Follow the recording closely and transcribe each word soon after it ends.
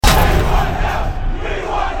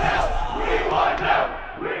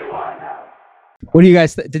What do you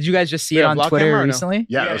guys? Did you guys just see it on vlog Twitter camera or no? recently?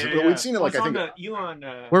 Yeah, Yeah. we'd seen it like I think. Elon.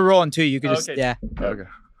 We're rolling too. You could just okay. yeah. Okay.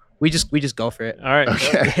 We just go for it. All right.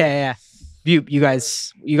 Okay. Yeah. You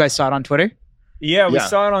guys saw it on Twitter? Yeah, we Yeah.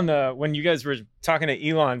 saw it on when you guys were talking to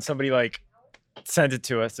Elon. Somebody like sent it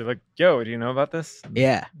to us. They're like, "Yo, do you know about this?"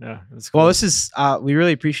 Yeah. Yeah, it's cool. Well, this is we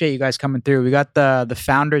really appreciate you guys coming through. We got the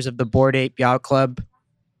founders of the Bored Ape Yacht Club,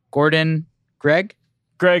 Gordon, Greg.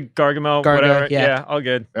 Greg, Gargamel, Garga, whatever. yeah. Yeah, all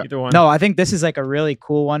good. Yeah. Either one. No, I think this is like a really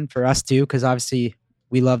cool one for us too, because obviously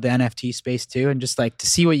we love the NFT space too, and just like to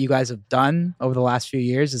see what you guys have done over the last few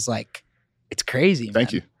years is like it's crazy.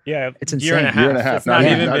 Thank man. you. Yeah, It's Year and a insane. half. Year and a half, It's not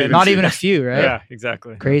not even even- been. Not even a few, right? Yeah,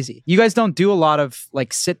 exactly. Crazy. You guys don't do a lot of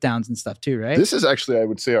like sit downs and stuff too, right? This is actually, I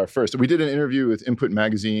would say, our first. We did an interview with Input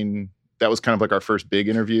Magazine. That was kind of like our first big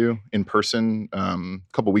interview in person a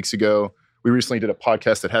couple weeks ago. We recently did a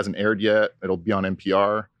podcast that hasn't aired yet. It'll be on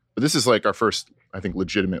NPR. But this is like our first, I think,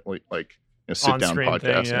 legitimate like sit down On-screen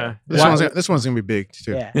podcast. thing, yeah. This one's gonna be big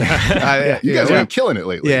too. Yeah. You guys have been killing it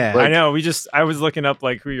lately. Yeah. Like, I know. I was looking up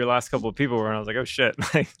like who your last couple of people were, and I was like, oh shit.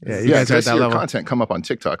 Like, Yeah, you Yeah, guys are I at see that your level. content come up on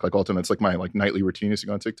TikTok. Like ultimately, it's like my like nightly routine is to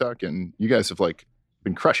go on TikTok, and you guys have like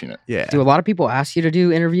been crushing it. Yeah. Do a lot of people ask you to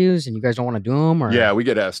do interviews and you guys don't want to do them? Or Yeah, we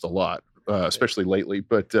get asked a lot, especially lately.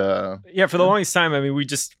 But yeah, for the longest time, I mean,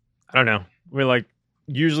 I don't know. We're like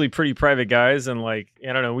usually pretty private guys, and like,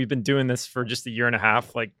 I don't know, we've been doing this for just a year and a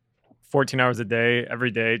half, like 14 hours a day,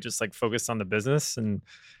 every day, just like focused on the business. And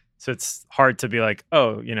so it's hard to be like,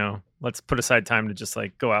 oh, you know, let's put aside time to just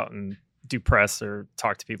like go out and do press or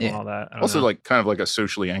talk to people and all that. I don't also know. like kind of like a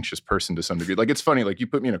socially anxious person to some degree. Like it's funny, like you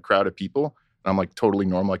put me in a crowd of people, and I'm like totally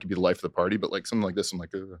normal. I could be the life of the party, but like something like this, I'm like,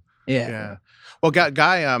 ugh. Yeah. Well, Guy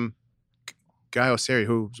Osiri,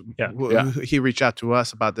 who he reached out to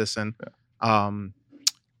us about this, and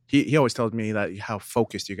he always tells me that how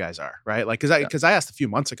focused you guys are, right? Like, because I asked a few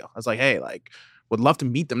months ago, I was like, hey, like, would love to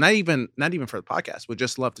meet them, not even for the podcast, would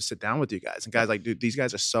just love to sit down with you guys. And guys, like, dude, these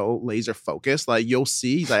guys are so laser focused. Like, you'll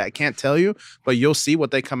see, like, I can't tell you, but you'll see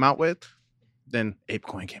what they come out with. Then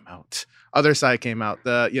ApeCoin came out, Other Side came out,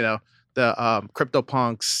 the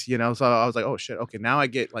CryptoPunks, so I was like, oh shit, okay, now I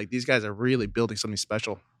get like these guys are really building something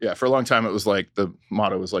special. Yeah, for a long time, it was like the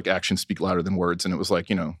motto was like actions speak louder than words. And it was like,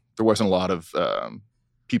 there wasn't a lot of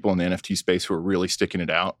people in the NFT space who were really sticking it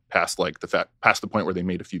out past the point where they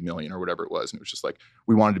made a few million or whatever it was. And it was just like,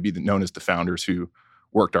 we wanted to be known as the founders who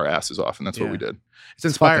worked our asses off. And that's what we did. It's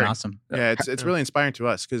inspiring. Awesome. Yeah, it's really inspiring to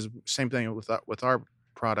us because same thing with our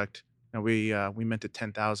product. We minted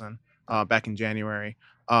 10,000 back in January.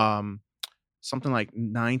 Something like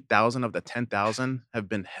 9,000 of the 10,000 have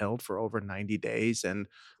been held for over 90 days, and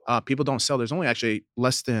people don't sell. There's only actually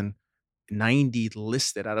less than 90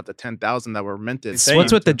 listed out of the 10,000 that were minted.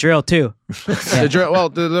 What's with the drill too? The drill? Well,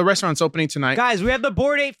 the restaurant's opening tonight. Guys, we have the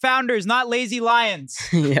Bored Ape founders, not lazy lions.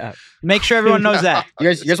 yeah. Make sure everyone knows that. You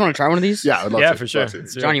guys want to try one of these? Yeah, I would love Yeah, to. for sure. Love to.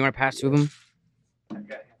 John, you want to pass two of them?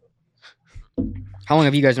 How long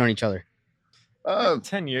have you guys known each other?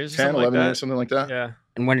 10 years, 10, something 11 like that. years, something like that. Yeah.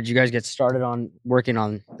 And when did you guys get started on working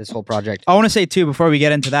on this whole project? I want to say too, before we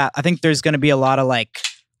get into that, I think there's going to be a lot of like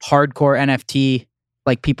hardcore NFT,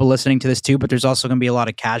 like people listening to this too, but there's also going to be a lot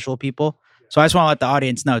of casual people. So I just want to let the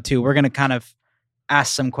audience know too. We're going to kind of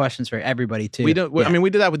ask some questions for everybody too. We don't. I mean, we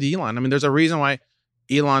did that with Elon. I mean, there's a reason why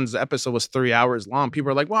Elon's episode was 3 hours long.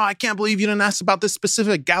 People are like, "Well, I can't believe you didn't ask about this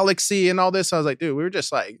specific galaxy and all this." I was like, "Dude, we're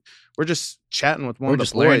just chatting with one We're of the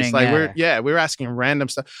just boys. learning, Like, yeah. we were asking random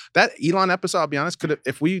stuff. That Elon episode, I'll be honest,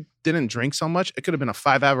 if we didn't drink so much, it could have been a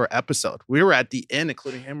 5-hour episode. We were at the end,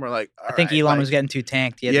 including him. We're like, I think Elon was getting too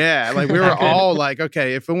tanked. Yeah, like we were all like,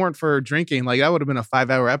 okay, if it weren't for drinking, like that would have been a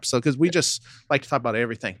 5-hour episode because we just like to talk about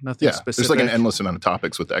everything, nothing Yeah, specific. there's like an endless amount of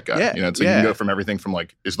topics with that guy. Yeah, It's like you can go from everything from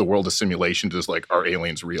like, is the world a simulation to just like, are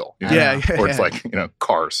aliens real? Or it's like,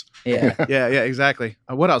 cars. Yeah. yeah, exactly.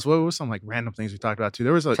 What else? What was some like random things we talked about too?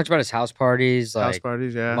 There was Talked about his house parties, house like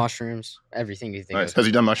parties, yeah. mushrooms, everything you think Nice. of. Has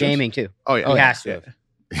he done mushrooms? Gaming too. Oh yeah, He has to yeah. have.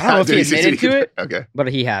 I don't know if he admitted to it, Okay. but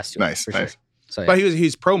he has to. Nice, For nice. Sure. So, yeah. But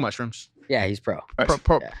he's pro mushrooms, Yeah, he's pro. Nice.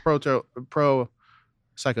 pro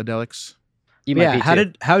psychedelics. You might Yeah.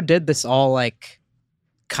 be How did this all like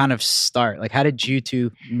kind of start? Like, how did you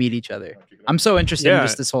two meet each other? I'm so interested in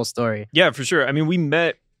just this whole story. Yeah, for sure. I mean, we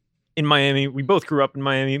met in Miami. We both grew up in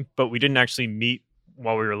Miami, but we didn't actually meet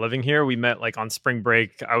while we were living here. We met like on spring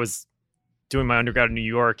break. I was doing my undergrad in New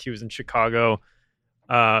York. He was in Chicago.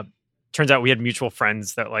 Turns out we had mutual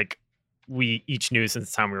friends that like we each knew since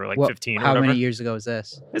the time we were like 15 or How whatever. many years ago was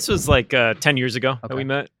this? This was like 10 years ago that we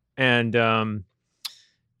met. And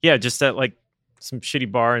yeah, just at like some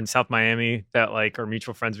shitty bar in South Miami that like our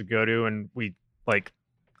mutual friends would go to. And we like,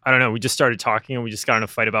 I don't know, we just started talking and we just got in a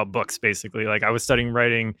fight about books, basically. Like, I was studying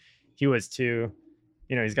writing, he was too.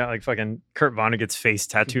 You know, he's got like fucking Kurt Vonnegut's face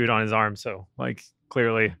tattooed on his arm. So like,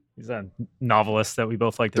 clearly he's a novelist that we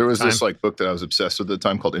both liked. There was this like book that I was obsessed with at the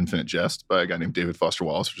time called Infinite Jest by a guy named David Foster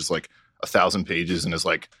Wallace, which is like 1,000 pages and is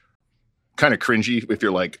like kind of cringy if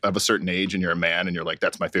you're like of a certain age and you're a man and you're like,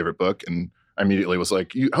 that's my favorite book. And I immediately was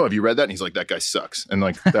like, have you read that? And he's like, that guy sucks. And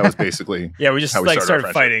like, that was basically yeah, we just like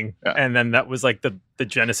started fighting. Yeah. And then that was like the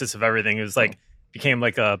genesis of everything. It was like, became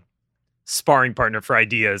like a sparring partner for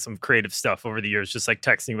ideas, some creative stuff over the years, just like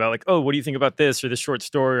texting about like, oh, what do you think about this or this short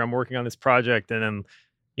story? I'm working on this project. And then,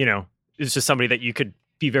 you know, it's just somebody that you could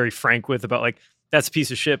be very frank with about like, that's a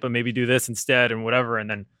piece of shit, but maybe do this instead and whatever. And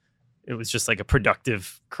then it was just like a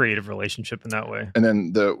productive, creative relationship in that way. And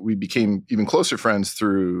then we became even closer friends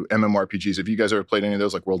through MMORPGs. Have you guys ever played any of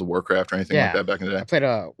those, like World of Warcraft or anything like that back in the day? I played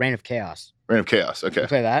Reign of Chaos. Reign of Chaos, okay. You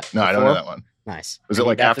play that? No, before? I don't know that one. Nice. Was it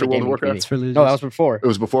like after World of Warcraft? For losers. No, that was before. It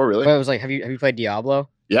was before, really? But it was like, have you played Diablo?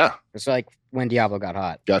 Yeah. It's like when Diablo got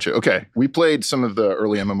hot. Gotcha. Okay. We played some of the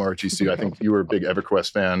early MMORPGs too. I think you were a big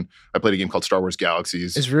EverQuest fan. I played a game called Star Wars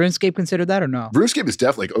Galaxies. Is RuneScape considered that or no? RuneScape is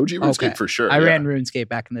definitely like OG RuneScape Okay. for sure. I ran RuneScape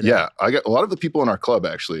back in the day. Yeah. I got a lot of the people in our club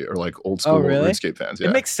actually are like old school really? RuneScape fans. Yeah.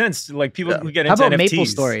 It makes sense. Like people who get How into about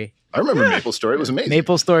NFTs. MapleStory? I remember MapleStory. It was amazing.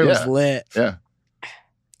 MapleStory was Yeah. lit. Yeah.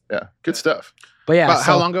 Yeah. Good stuff. But yeah,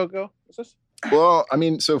 How long ago was this? Well, I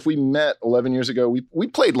mean, so if we met 11 years ago, we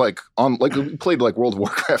played we played like World of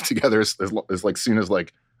Warcraft together as like soon as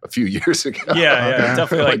like a few years ago. Yeah, Okay.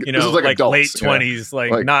 definitely like, you this know, was like like adults, late yeah. 20s,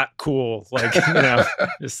 like not cool. Like, you know,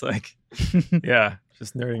 just like, yeah,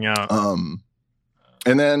 just nerding out.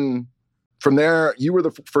 And then from there, you were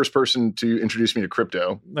the first person to introduce me to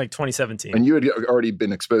crypto. Like 2017. And you had already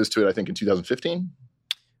been exposed to it, I think, in 2015.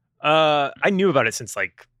 I knew about it since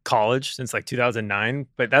like college, since like 2009,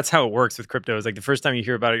 but that's how it works with crypto. Is like the first time you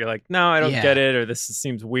hear about it, you're like, no, I don't get it, or this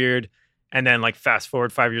seems weird. And then like fast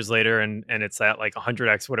forward 5 years later and it's at like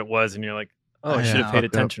 100x what it was. And you're like, oh, I should have paid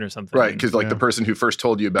attention or something. Right. Because like the person who first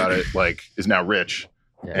told you about it, like is now rich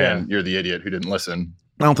and you're the idiot who didn't listen.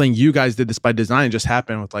 I don't think you guys did this by design. It just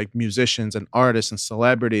happened with like musicians and artists and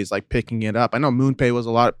celebrities like picking it up. I know MoonPay was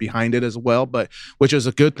a lot behind it as well, but which is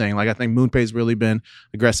a good thing. Like I think MoonPay's really been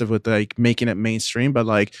aggressive with like making it mainstream, but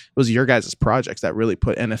like it was your guys' projects that really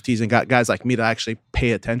put NFTs and got guys like me to actually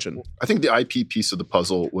pay attention. I think the IP piece of the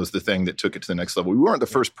puzzle was the thing that took it to the next level. We weren't the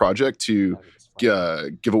first project to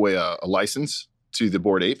give away a license to the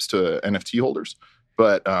Bored Apes to NFT holders.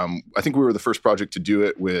 But I think we were the first project to do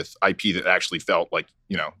it with IP that actually felt like,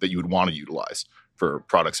 you know, that you would want to utilize for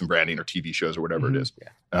products and branding or TV shows or whatever it is.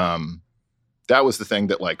 Yeah. That was the thing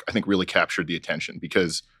that like I think really captured the attention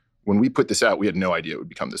because when we put this out, we had no idea it would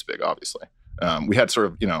become this big, obviously. We had sort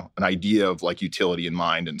of, you know, an idea of like utility in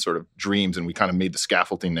mind and sort of dreams, and we kind of made the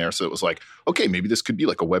scaffolding there. So it was like, okay, maybe this could be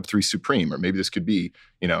like a Web3 Supreme, or maybe this could be,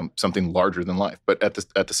 you know, something larger than life. But at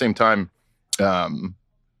the same time,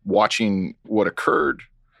 watching what occurred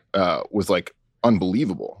was like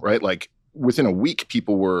unbelievable, right? Like within a week,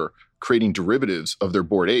 people were creating derivatives of their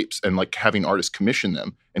Bored Apes and like having artists commission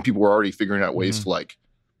them, and people were already figuring out ways to like,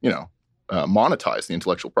 you know, monetize the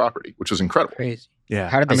intellectual property, which was incredible. Crazy. Yeah.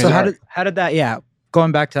 How did they So start? how did that?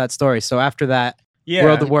 Going back to that story. So after that,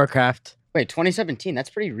 World of Warcraft. Wait, 2017. That's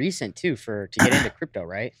pretty recent too to get into crypto,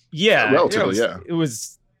 right? Yeah, Relatively, It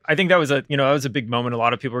was. I think that was a big moment. A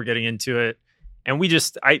lot of people were getting into it, and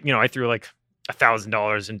I threw like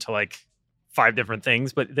 $1,000 into like 5 different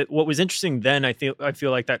things. But what was interesting then, I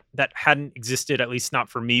feel like that hadn't existed, at least not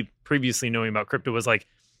for me previously knowing about crypto, was like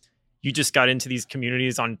you just got into these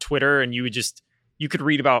communities on Twitter, and you could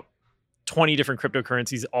read about 20 different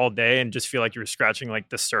cryptocurrencies all day and just feel like you were scratching like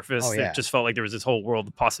the surface. Oh, yeah. It just felt like there was this whole world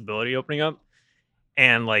of possibility opening up,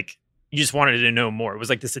 and like you just wanted to know more. It was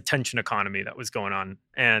like this attention economy that was going on.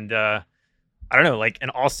 And I don't know, like,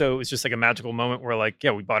 and also it was just like a magical moment where like,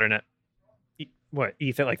 yeah, we bought in at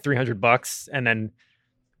ETH at like $300 and then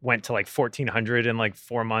went to like 1,400 in like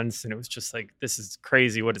 4 months. And it was just like, this is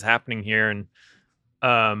crazy. What is happening here? And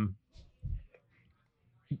then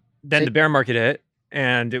the bear market hit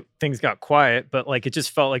and things got quiet, but like, it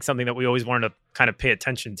just felt like something that we always wanted to kind of pay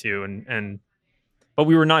attention to. But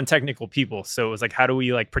we were non-technical people. So it was like, how do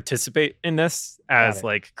we like participate in this as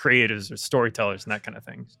like creatives or storytellers and that kind of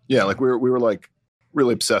thing? Yeah, like we were like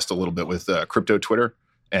really obsessed a little bit with crypto Twitter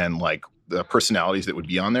and like the personalities that would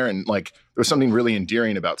be on there. And like there was something really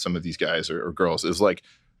endearing about some of these guys or girls. It was like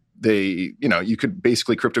they, you know, you could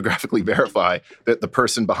basically cryptographically verify that the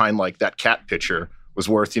person behind like that cat picture was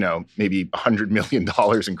worth, you know, maybe $100 million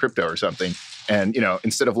in crypto or something. And, you know,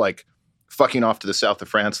 instead of like fucking off to the south of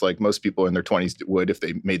France like most people in their 20s would if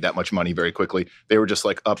they made that much money very quickly. They were just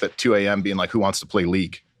like up at 2 a.m. being like, who wants to play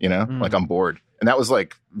League? You know, like I'm bored. And that was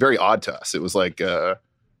like very odd to us. It was like, I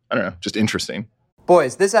don't know, just interesting.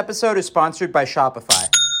 Boys, this episode is sponsored by Shopify.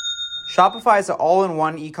 Shopify is an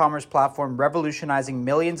all-in-one e-commerce platform revolutionizing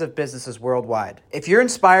millions of businesses worldwide. If you're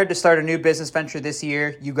inspired to start a new business venture this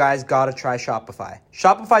year, you guys gotta try Shopify.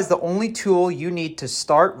 Shopify is the only tool you need to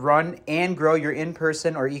start, run, and grow your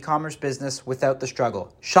in-person or e-commerce business without the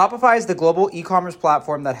struggle. Shopify is the global e-commerce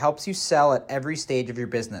platform that helps you sell at every stage of your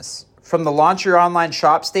business. From the launch your online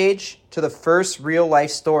shop stage to the first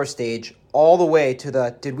real-life store stage, all the way to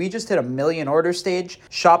the did we just hit 1 million order stage,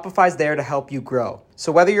 Shopify's there to help you grow. So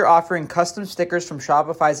whether you're offering custom stickers from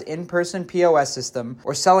Shopify's in-person POS system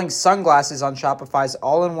or selling sunglasses on Shopify's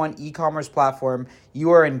all-in-one e-commerce platform, you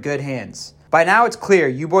are in good hands. By now it's clear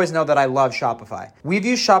you boys know that I love Shopify. We've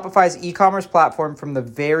used Shopify's e-commerce platform from the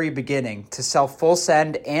very beginning to sell full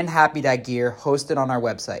send and Happy Dad gear hosted on our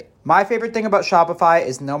website. My favorite thing about Shopify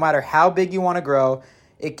is no matter how big you want to grow,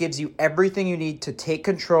 it gives you everything you need to take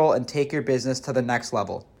control and take your business to the next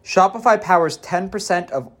level. Shopify powers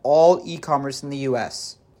 10% of all e-commerce in the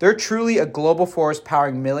US. They're truly a global force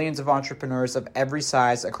powering millions of entrepreneurs of every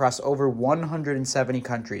size across over 170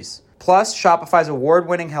 countries. Plus, Shopify's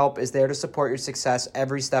award-winning help is there to support your success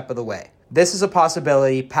every step of the way. This is a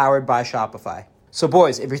possibility powered by Shopify. So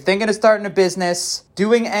boys, if you're thinking of starting a business,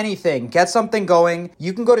 doing anything, get something going,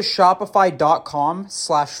 you can go to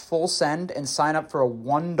shopify.com/fullsend and sign up for a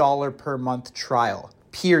 $1 per month trial,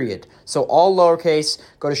 period. So all lowercase,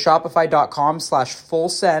 go to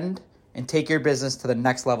shopify.com/fullsend and take your business to the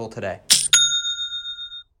next level today.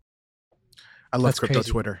 I love crypto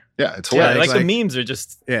Twitter. Yeah, it's Yeah, hilarious. like the memes are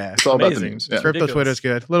just It's all about the amazing. memes. Yeah. Crypto Ridiculous. Twitter is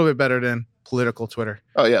good. A little bit better than political Twitter.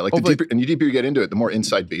 Oh yeah, like Hopefully- the deeper you get into it, the more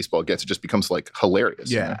inside baseball it gets. It just becomes like hilarious.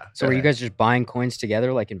 you Yeah. know? So were you guys just buying coins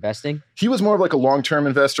together, like investing? He was more of like a long-term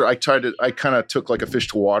investor. I kind of took like a fish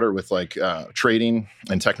to water with like trading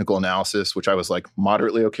and technical analysis, which I was like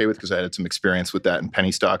moderately okay with because I had some experience with that in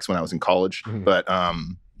penny stocks when I was in college. Mhm. But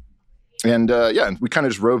and we kind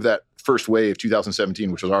of just rode that first wave,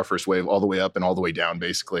 2017, which was our first wave, all the way up and all the way down,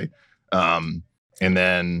 basically. And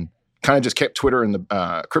then kind of just kept Twitter and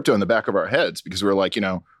the crypto in the back of our heads because we were like,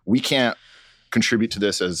 we can't contribute to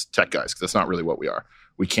this as tech guys because that's not really what we are.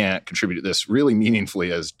 We can't contribute to this really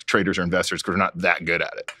meaningfully as traders or investors because we're not that good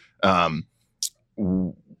at it.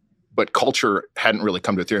 But culture hadn't really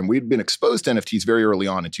come to Ethereum. We'd been exposed to NFTs very early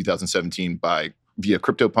on in 2017 via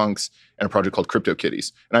CryptoPunks and a project called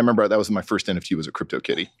CryptoKitties. And I remember that was my first NFT was a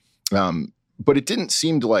CryptoKitty. But it didn't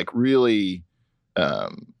seem to like really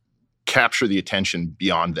capture the attention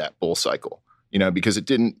beyond that bull cycle, because it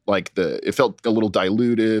didn't it felt a little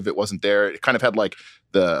dilutive. It wasn't there. It kind of had like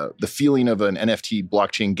the feeling of an NFT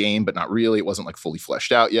blockchain game, but not really. It wasn't like fully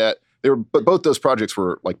fleshed out yet. But both those projects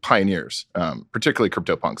were like pioneers, particularly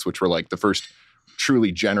CryptoPunks, which were like the first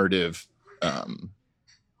truly generative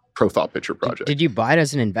profile picture project. Did you buy it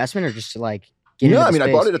as an investment or just to like get No, into I mean, the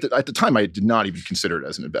I bought space? it at the time. I did not even consider it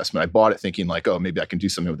as an investment. I bought it thinking like, oh, maybe I can do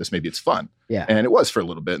something with this. Maybe it's fun. Yeah. And it was for a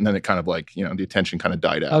little bit. And then it kind of like, the attention kind of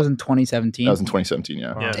died out. That was in 2017. That was in 2017,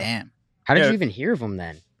 yeah. Yeah. Damn. How did Yeah. you even hear of them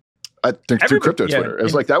then? I think through Everybody- crypto yeah, Twitter. It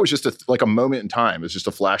was and- like, that was just a moment in time. It was just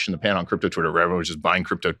a flash in the pan on crypto Twitter where everyone was just buying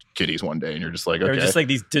crypto kitties one day. And you're just like, They okay. were just like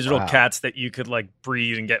these digital Wow. cats that you could like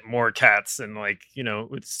breed and get more cats, and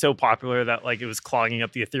it's so popular that like it was clogging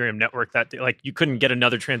up the Ethereum network that like you couldn't get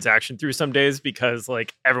another transaction through some days because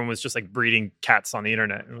like everyone was just like breeding cats on the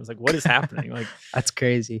internet, and it was like, what is happening? Like, That's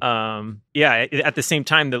crazy. at the same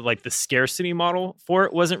time that like the scarcity model for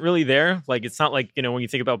it wasn't really there. Like it's not like when you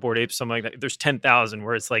think about Bored Apes, something like that, there's 10,000,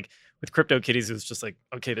 where it's like with CryptoKitties, it was just like,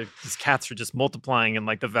 okay, these cats are just multiplying, and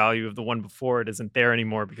like the value of the one before it isn't there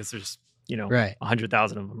anymore because there's Right.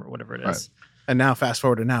 100,000 of them or whatever it is. Right. And now, fast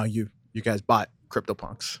forward to now, you guys bought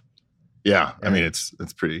CryptoPunks. yeah. I Yeah. mean, it's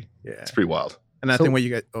pretty Yeah. pretty wild. And I So- think what you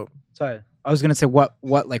guys, Sorry. I was gonna say what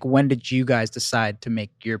like when did you guys decide to make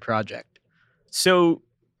your project? So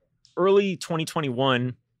early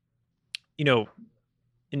 2021,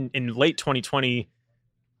 in late 2020,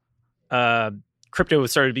 crypto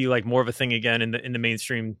started to be like more of a thing again in the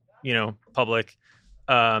mainstream, public.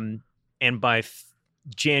 And by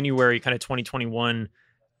January kind of 2021,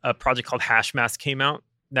 a project called Hashmask came out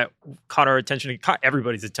that caught our attention. It caught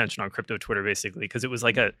everybody's attention on crypto Twitter, basically, because it was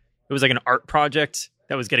like an art project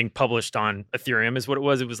that was getting published on Ethereum is what it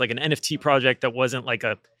was. It was like an NFT project that wasn't like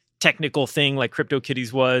a technical thing like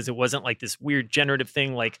CryptoKitties was. It wasn't like this weird generative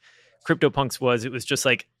thing like CryptoPunks was. It was just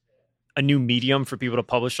like a new medium for people to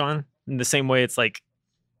publish on. In the same way it's like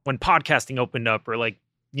when podcasting opened up or like,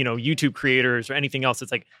 YouTube creators or anything else,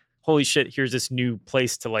 it's like holy shit, here's this new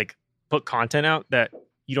place to like put content out that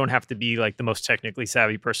you don't have to be like the most technically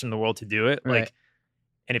savvy person in the world to do it. Right. Like,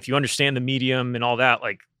 and if you understand the medium and all that,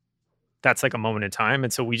 like that's like a moment in time.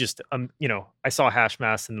 And so we just, you know, I saw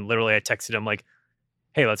Hashmass and literally I texted him like,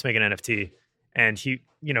 hey, let's make an NFT. And he,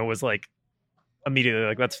 you know, was like immediately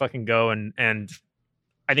like, let's fucking go. And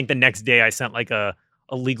I think the next day I sent like a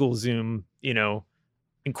legal Zoom, you know,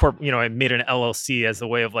 I made an LLC as a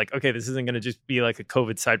way of like, okay, this isn't going to just be like a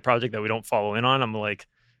COVID side project that we don't follow in on. I'm like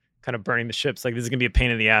kind of burning the ships. Like this is going to be a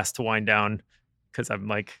pain in the ass to wind down because I'm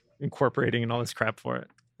like incorporating and all this crap for it.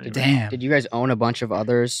 Anyway. Damn. Did you guys own a bunch of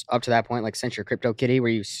others up to that point? Like since your CryptoKitty, were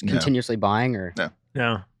you continuously buying or?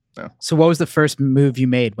 No. So what was the first move you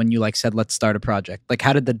made when you like said, let's start a project? Like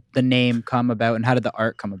how did the name come about and how did the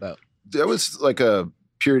art come about? That was like a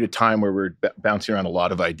period of time where we were bouncing around a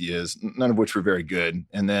lot of ideas, none of which were very good.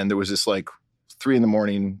 And then there was this like 3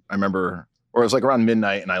 a.m, I remember, or it was like around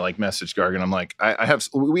midnight, and I like messaged Gargan. I'm like,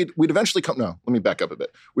 we'd eventually come. No, let me back up a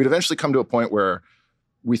bit. We'd eventually come to a point where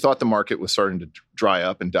we thought the market was starting to dry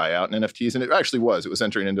up and die out in NFTs, and it actually was. It was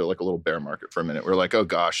entering into like a little bear market for a minute. We're like, oh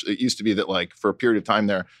gosh, it used to be that like for a period of time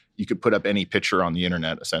there, you could put up any picture on the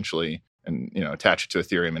internet essentially, and attach it to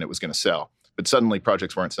Ethereum, and it was going to sell. But suddenly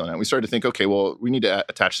projects weren't selling out. We started to think, okay, well, we need to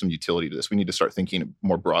attach some utility to this. We need to start thinking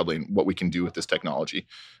more broadly in what we can do with this technology.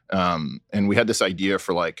 And we had this idea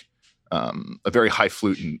for like a very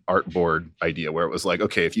highfalutin art board idea where it was like,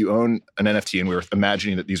 okay, if you own an NFT, and we were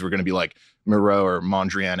imagining that these were going to be like Miro or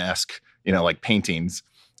Mondrian-esque, like paintings.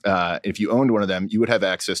 If you owned one of them, you would have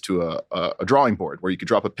access to a drawing board where you could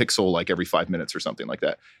drop a pixel like every 5 minutes or something like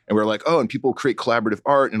that. And we're like, oh, and people create collaborative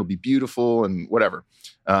art and it'll be beautiful and whatever.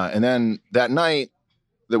 And then that night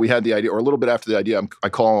that we had the idea, or a little bit after the idea, I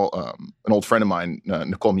call an old friend of mine,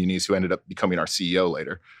 Nicole Muniz, who ended up becoming our CEO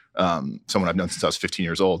later, someone I've known since I was 15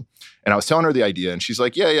 years old. And I was telling her the idea, and she's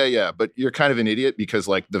like, yeah, but you're kind of an idiot because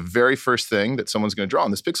like the very first thing that someone's going to draw on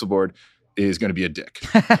this pixel board is going to be a dick.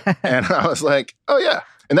 And I was like, oh yeah.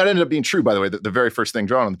 And that ended up being true, by the way, that the very first thing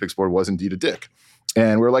drawn on the pixel board was indeed a dick.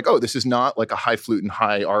 And we were like, oh, this is not like a highfalutin,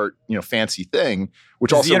 high art, fancy thing,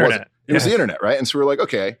 which also wasn't. It was the internet, right? And so we were like,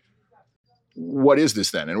 okay, what is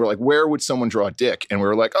this then? And we're like, where would someone draw a dick? And we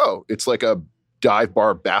were like, oh, it's like a dive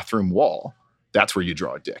bar bathroom wall. That's where you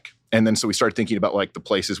draw a dick. And then so we started thinking about like the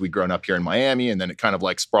places we'd grown up here in Miami. And then it kind of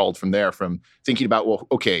like sprawled from there, from thinking about, well,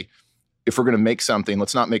 okay, if we're going to make something,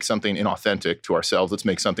 let's not make something inauthentic to ourselves. Let's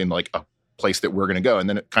make something like a place that we're going to go. And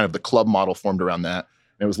then it kind of the club model formed around that.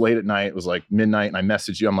 And it was late at night. It was like midnight. And I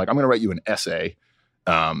messaged you. I'm like, I'm going to write you an essay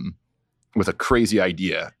with a crazy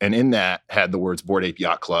idea. And in that had the words Bored Ape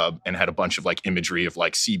Yacht Club and had a bunch of like imagery of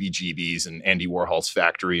like CBGBs and Andy Warhol's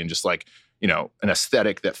factory and just like, an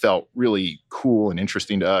aesthetic that felt really cool and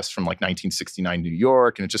interesting to us from like 1969 New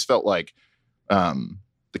York. And it just felt like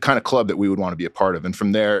the kind of club that we would want to be a part of. And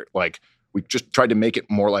from there, like, we just tried to make it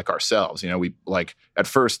more like ourselves. We like at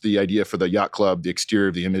first the idea for the yacht club, the exterior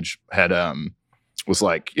of the image had was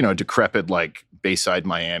like, decrepit, like Bayside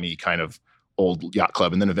Miami kind of old yacht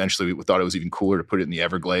club. And then eventually we thought it was even cooler to put it in the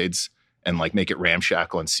Everglades and like make it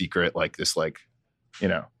ramshackle and secret, like this, like,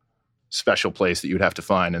 special place that you would have to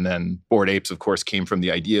find. And then Bored Apes, of course, came from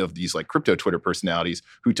the idea of these like crypto Twitter personalities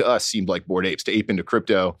who to us seemed like Bored Apes. To ape into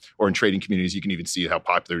crypto or in trading communities, you can even see how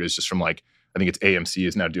popular it is just from like, I think it's AMC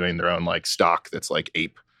is now doing their own like stock that's like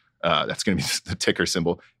ape. That's going to be the ticker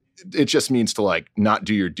symbol. It just means to like not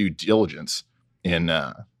do your due diligence and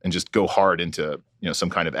just go hard into some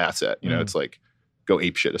kind of asset. It's like go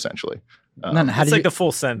ape shit essentially. It's like the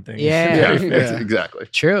full send thing. Yeah. Exactly.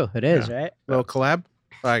 True, it is, right? Little collab.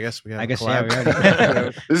 Well, I guess we have. Yeah, we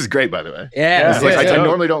already. This is great, by the way. Yeah, I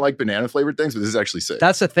normally don't like banana flavored things, but this is actually sick.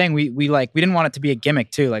 That's the thing. We didn't want it to be a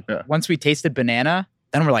gimmick too. Like once we tasted banana,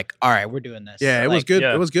 then we're like, all right, we're doing this. Yeah, it was good.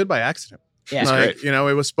 Yeah. It was good by accident. Yeah, like,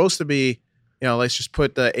 it was supposed to be, let's just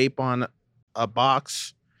put the ape on a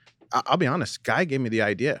box. I'll be honest. Guy gave me the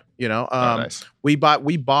idea. Nice. We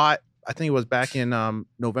bought. I think it was back in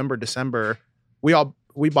November, December.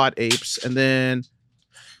 We bought apes, and then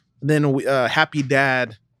we, Happy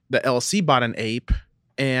Dad, the LC, bought an ape,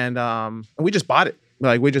 and we just bought it.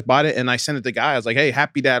 Like we just bought it, and I sent it to the guy. I was like, "Hey,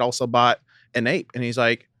 Happy Dad also bought an ape," and he's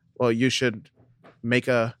like, "Well, you should make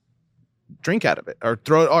a drink out of it, or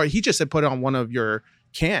throw it." Or he just said, "Put it on one of your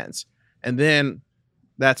cans," and then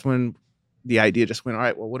that's when the idea just went, all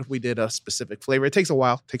right, well, what if we did a specific flavor? It takes a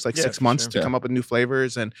while. It takes like 6 months to come up with new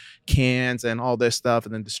flavors and cans and all this stuff,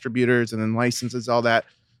 and then distributors and then licenses, all that.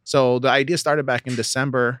 So the idea started back in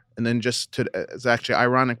December, and then it's actually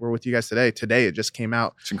ironic we're with you guys today. Today it just came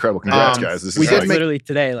out. It's incredible. Congrats, guys. This is literally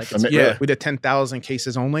today. Like we did 10,000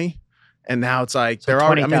 cases only. And now it's like So they're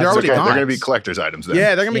already. I mean, they're 20,000. already Okay, gone. they're going to be collector's items then.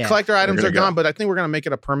 Yeah, they're gonna be Yeah. collector items. They're They're gonna gone, but I think we're gonna make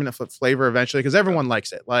it a permanent flavor eventually because everyone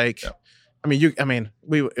likes it. Like, Yeah.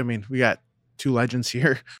 we got two legends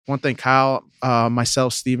here. One thing, Kyle,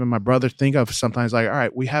 myself, Steve, and my brother think of sometimes like, all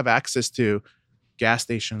right, we have access to gas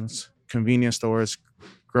stations, convenience stores,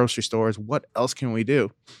 grocery stores. What else can we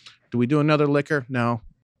do? Do we do another liquor? No,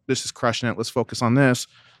 this is crushing it. Let's focus on this.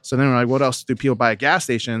 So then we're like, what else do people buy at gas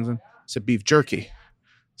stations? And it's beef jerky.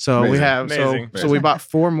 So we Amazing. have Amazing. so we bought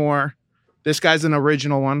 4 more. This guy's an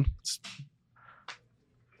original one.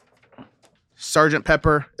 Sergeant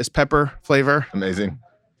Pepper is pepper flavor. Amazing.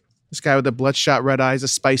 This guy with the bloodshot red eyes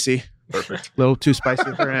is spicy. Perfect. A little too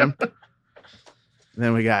spicy for him. And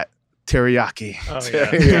then we got teriyaki. Oh,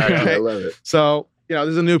 yeah. Yeah, I love it. So,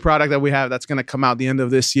 there's a new product that we have that's going to come out the end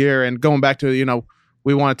of this year. And going back to,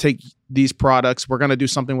 we want to take these products. We're going to do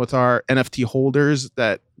something with our NFT holders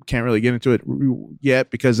that can't really get into it yet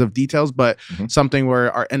because of details, but something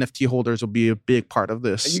where our NFT holders will be a big part of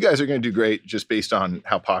this. You guys are going to do great just based on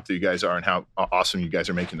how popular you guys are and how awesome you guys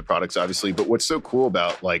are making the products, obviously. But what's so cool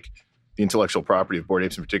about like the intellectual property of Bored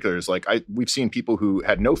Apes in particular is like we've seen people who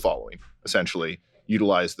had no following essentially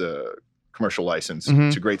utilize the commercial license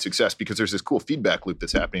to great success because there's this cool feedback loop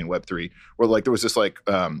that's happening in Web3 where like there was this like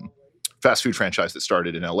fast food franchise that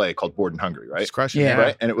started in LA called Bored and Hungry, right? It's crushing. Yeah.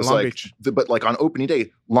 Right. And it was Long like, Beach. but like on opening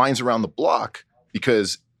day, lines around the block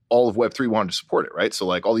because all of Web3 wanted to support it, right? So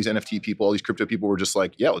like all these NFT people, all these crypto people were just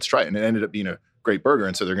like, yeah, let's try it. And it ended up being a great burger.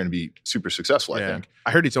 And so they're going to be super successful, I think.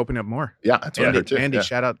 I heard he's opening up more. Yeah, that's what I heard too. Andy, Yeah.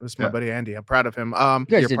 shout out. This is my buddy Andy. I'm proud of him. You guys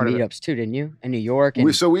you're did part of it. meetups too, didn't you? In New York.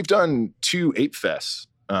 And So we've done 2 Ape Fests.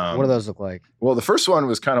 what do those look like? Well, the first one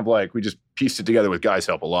was kind of like we just pieced it together with guys'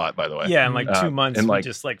 help a lot, by the way. Yeah, in like 2 months, and we like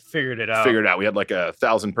just like figured it out. Figured it out. We had like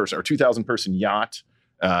 1,000 person or 2,000 person yacht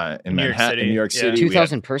in New York Manhattan, City. in New York Yeah. City.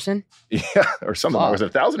 2,000 person? Yeah, or something. Wow. Was it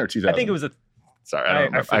 1,000 or 2,000? I think it was Sorry, I don't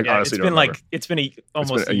remember. I forget. honestly It's don't been remember. like it's been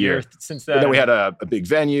almost a a year year. since But that. then we had a big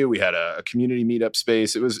venue. We had a community meetup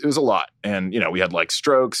space. It was a lot, and we had like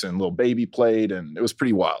Strokes and Little Baby played, and it was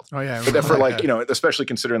pretty wild. Oh yeah. I But then for remember like that. especially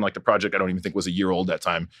considering like the project, I don't even think was a year old that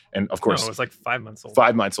time, and of No, course it was like 5 months old.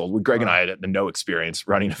 5 months old. With Greg and I had no experience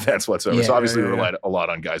running events whatsoever, Yeah. so obviously Yeah, we yeah, relied a lot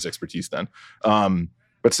on guys' expertise then.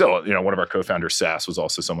 But still, one of our co-founders, Sass, was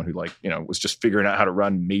also someone who was just figuring out how to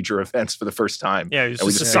run major events for the first time. Yeah, he was And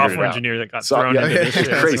we just a just figured it software out. engineer that got So- thrown yeah, into yeah, this it's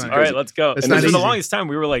shit. crazy, All right, let's go. It's And not for the easy. longest time,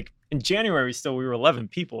 we were like in January. Still, we were 11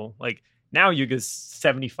 people. Like now, you get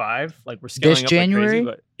 75. Like we're scaling This up January?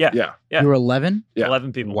 like crazy. But Yeah, Yeah. You were 11? Yeah.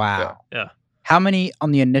 11 people. Wow. Yeah. How many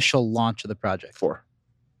on the initial launch of the project? 4.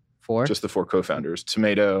 4? Just the 4 co-founders: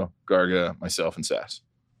 Tomato, Garga, myself, and Sass.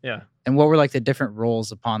 Yeah. And what were like the different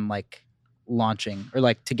roles upon like launching or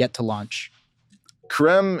like to get to launch?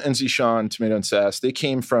 Karem and Zishan, Tomato and Sass, they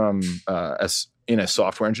came from as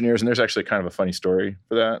software engineers, and there's actually kind of a funny story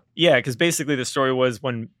for that. Yeah, because basically the story was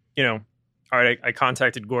when, all right, I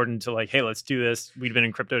contacted Gordon to like, hey, let's do this. We'd been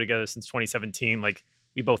in crypto together since 2017. Like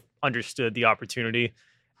we both understood the opportunity.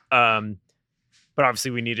 But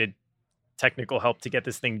obviously we needed technical help to get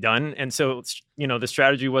this thing done. And so, the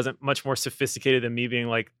strategy wasn't much more sophisticated than me being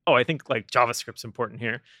like, oh, I think like JavaScript's important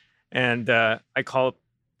here. And I call up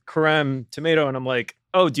Karem, Tomato, and I'm like,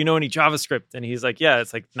 oh, do you know any JavaScript? And he's like, yeah,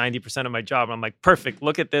 it's like 90% of my job. And I'm like, perfect.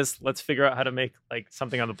 Look at this. Let's figure out how to make like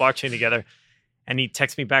something on the blockchain together. And he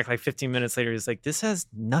texts me back like 15 minutes later. He's like, this has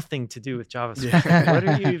nothing to do with JavaScript. Yeah. What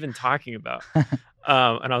are you even talking about?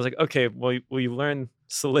 And I was like, okay, well, you learn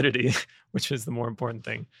Solidity, which is the more important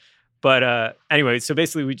thing. But anyway, so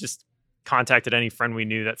basically we just contacted any friend we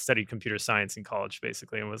knew that studied computer science in college,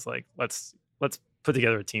 basically, and was like, let's put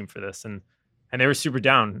together a team for this. And they were super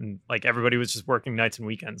down. And like everybody was just working nights and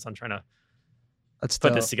weekends on trying to Let's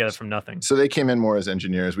put this together from nothing. So they came in more as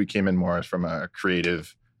engineers. We came in more from a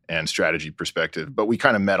creative and strategy perspective, but we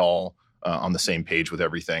kind of met all on the same page with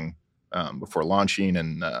everything before launching,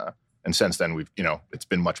 and since then we've it's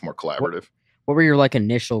been much more collaborative. What were your like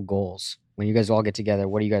initial goals when you guys all get together?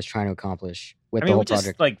 What are you guys trying to accomplish with the whole we just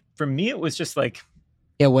project? like for me, it was just like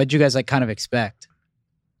Yeah, what'd you guys like kind of expect?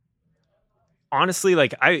 honestly,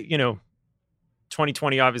 like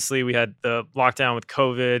 2020, obviously we had the lockdown with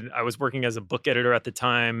COVID. I was working as a book editor at the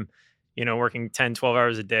time, working 10, 12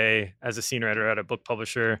 hours a day as a senior editor at a book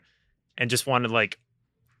publisher, and just wanted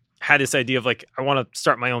had this idea of like, I want to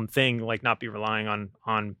start my own thing, like not be relying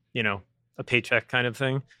on, a paycheck kind of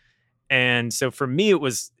thing. And so for me, it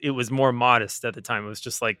was more modest at the time. It was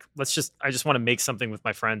just like, I just want to make something with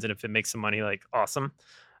my friends. And if it makes some money, like awesome.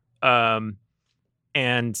 And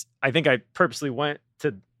I think I purposely went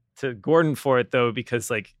to Gordon for it though,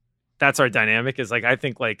 because like, that's our dynamic is like, I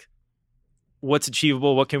think like what's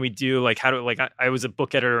achievable, what can we do, like how do like I was a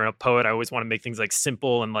book editor and a poet. I always want to make things like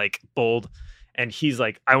simple and like bold, and he's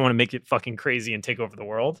like, I want to make it fucking crazy and take over the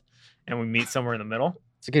world, and we meet somewhere in the middle.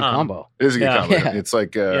 It's a good combo. It is a good combo. Yeah. It's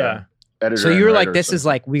like editor. So you were like, writer, this so. is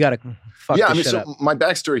like, we gotta fuck Yeah, I this mean, shit so up. my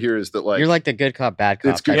backstory here is that like You're like the good cop, bad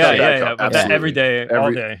cop. It's good type cop, thing. bad Yeah. cop, But that absolutely. every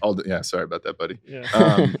day, all day. Yeah, sorry about that, buddy.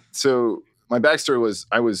 Yeah. So my backstory was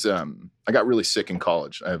I got really sick in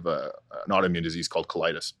college. I have an autoimmune disease called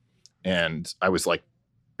colitis, and I was like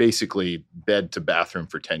basically bed to bathroom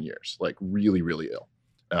for 10 years, like really, really ill.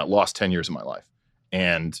 Lost 10 years of my life,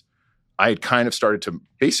 and I had kind of started to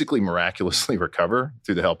basically miraculously recover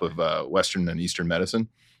through the help of Western and Eastern medicine.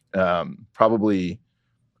 Probably a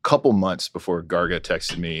couple months before Garga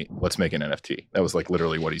texted me, let's make an NFT. That was like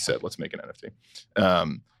literally what he said, let's make an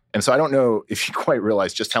NFT. And so I don't know if you quite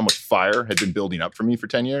realized just how much fire had been building up for me for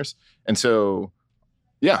 10 years. And so,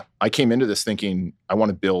 yeah, I came into this thinking I want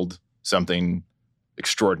to build something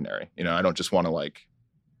extraordinary. You know, I don't just want to like,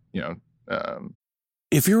 you know,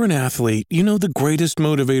 If you're an athlete, you know the greatest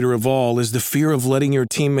motivator of all is the fear of letting your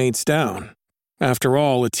teammates down. After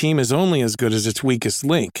all, a team is only as good as its weakest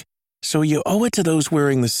link. So you owe it to those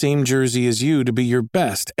wearing the same jersey as you to be your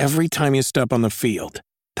best every time you step on the field.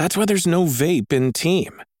 That's why there's no vape in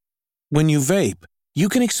team. When you vape, you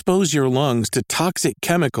can expose your lungs to toxic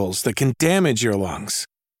chemicals that can damage your lungs.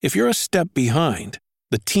 If you're a step behind,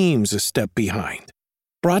 the team's a step behind.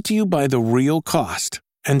 Brought to you by The Real Cost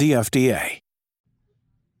and the FDA.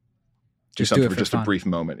 do Just do something it for for just a fun. brief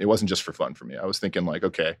moment. It wasn't just for fun for me. I was thinking like,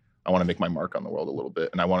 okay, I want to make my mark on the world a little bit.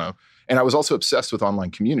 And I was also obsessed with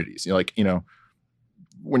online communities.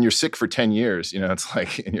 When you're sick for 10 years, it's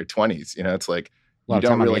like in your 20s, it's like, A lot you of time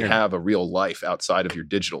don't on the really internet. have a real life outside of your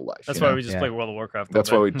digital life. That's you why know? we just Yeah. play World of Warcraft. all That's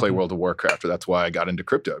day. why we play World of Warcraft, or that's why I got into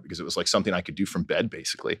crypto, because it was like something I could do from bed,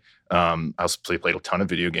 basically. I also played a ton of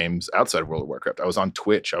video games outside of World of Warcraft. I was on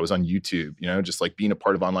Twitch, I was on YouTube, just like being a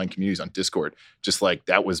part of online communities on Discord, just like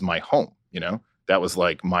that was my home, that was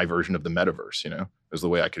like my version of the metaverse, it was the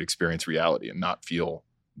way I could experience reality and not feel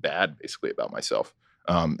bad, basically, about myself.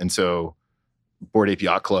 And so Bored Ape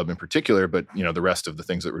Yacht Club in particular, but the rest of the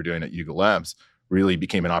things that we're doing at Yuga Labs really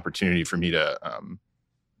became an opportunity for me to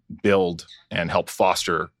build and help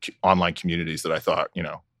foster online communities that I thought,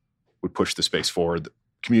 would push the space forward,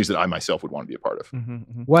 communities that I myself would want to be a part of. Mm-hmm,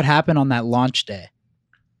 mm-hmm. What happened on that launch day?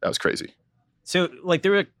 That was crazy. So like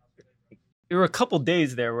there were a couple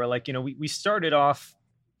days there where like, we started off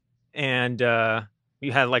and we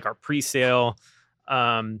had like our pre-sale.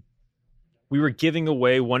 We were giving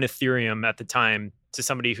away 1 Ethereum at the time to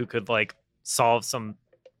somebody who could like solve some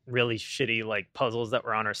really shitty like puzzles that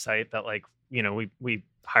were on our site that like, we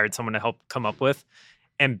hired someone to help come up with.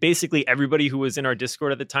 And basically everybody who was in our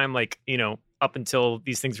Discord at the time, like, up until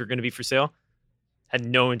these things were going to be for sale, had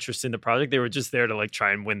no interest in the project. They were just there to like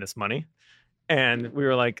try and win this money. And we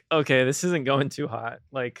were like, okay, this isn't going too hot.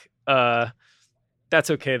 Like, that's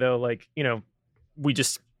okay though. Like,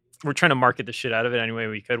 we're trying to market the shit out of it any way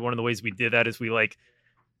we could. One of the ways we did that is we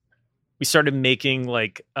started making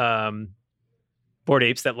like Bored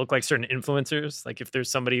Apes that look like certain influencers. Like if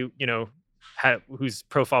there's somebody, whose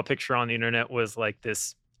profile picture on the internet was like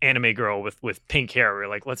this anime girl with pink hair, we're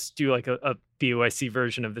like, let's do like a BYC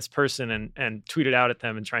version of this person and tweet it out at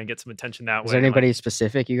them and try and get some attention that way. Is there anybody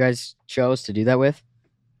specific you guys chose to do that with?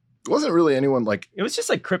 It wasn't really anyone like, It was just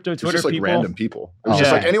like crypto it was Twitter just like people. random people. It was Oh,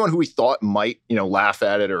 just like yeah. anyone who we thought might, laugh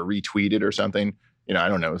at it or retweet it or something. I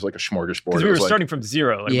don't know. It was like a smorgasbord. Because It we were was like, starting from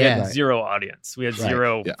zero. Like we Yeah. had zero audience. We had Right.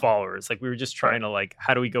 zero Yeah. followers. Like we were just trying to like,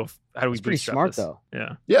 how do we It's pretty bootstrap smart this? though.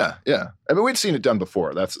 Yeah. Yeah. I mean, we'd seen it done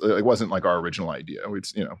before. It wasn't like our original idea.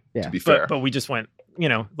 Yeah. To be fair. But we just went,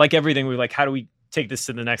 like everything, we were like, how do we take this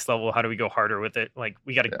to the next level? How do we go harder with it? Like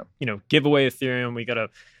we got to, give away Ethereum. We got to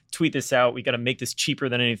tweet this out. We got to make this cheaper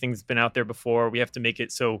than anything's been out there before. We have to make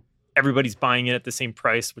it so everybody's buying it at the same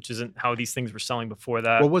price, which isn't how these things were selling before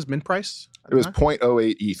that. What was min price? It was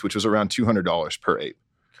 0.08 ETH, which was around $200 per ape.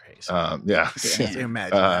 Crazy. Yeah. Can't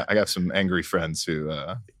imagine that. I got some angry friends who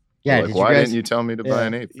Yeah, were like, did why you guys? didn't you tell me to buy Yeah.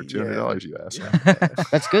 an ape for $200, you ass?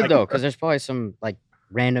 That's good though, because there's probably some like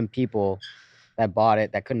random people that bought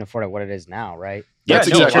it that couldn't afford it what it is now, right? That's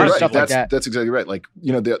Yeah, no, exactly a lot of right. stuff like that. That's exactly right. Like,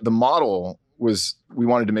 the model was, we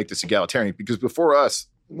wanted to make this egalitarian, because before us,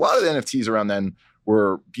 a lot of the NFTs around then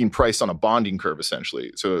were being priced on a bonding curve,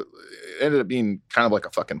 essentially. So it ended up being kind of like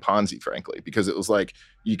a fucking Ponzi, frankly, because it was like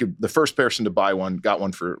the first person to buy one got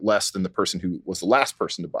one for less than the person who was the last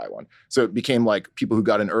person to buy one. So it became like people who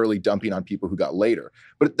got in early dumping on people who got later.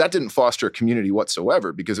 But that didn't foster a community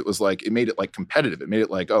whatsoever, because it was like, it made it like competitive. It made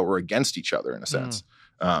it like, oh, we're against each other in a sense.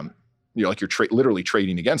 Like you're literally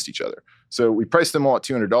trading against each other. So we priced them all at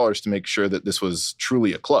 $200 to make sure that this was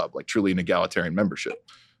truly a club, like truly an egalitarian membership.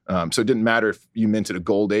 So it didn't matter if you minted a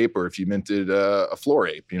gold ape or if you minted a floor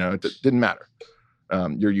ape. It didn't matter.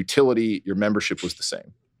 Your utility, your membership was the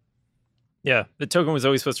same. Yeah, the token was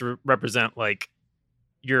always supposed to represent like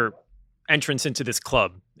your entrance into this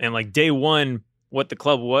club. And like day one, what the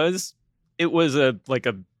club was, it was a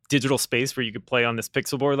digital space where you could play on this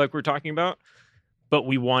pixel board like we're talking about. But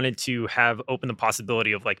we wanted to have open the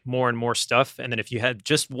possibility of like more and more stuff. And then if you had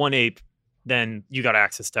just one ape, then you got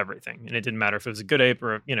access to everything. And it didn't matter if it was a good ape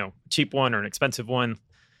or, a cheap one or an expensive one.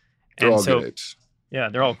 They're all good apes. Yeah,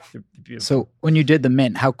 they're beautiful. So when you did the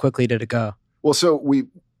mint, how quickly did it go? Well, so we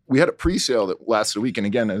had a pre-sale that lasted a week. And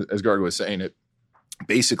again, as Gargo was saying, it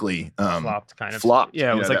basically flopped kind of. Flopped.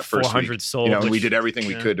 Yeah, it was like 400 sold. And we did everything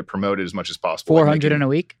we could to promote it as much as possible. 400 in a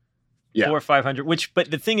week? Yeah. 400 or 500, but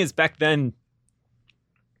the thing is back then,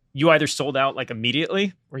 you either sold out like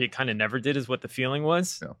immediately or you kind of never did is what the feeling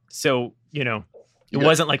was. Yeah. So, it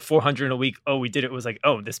wasn't like 400 in a week. Oh, we did it. It was like,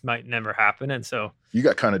 oh, this might never happen. And so you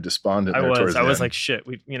got kind of despondent. I was like, shit,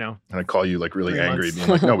 and I call you like really angry, being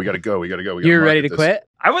like, no, we got to go. You were ready to quit?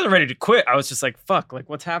 I wasn't ready to quit. I was just like, fuck, like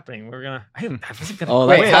what's happening? I wasn't going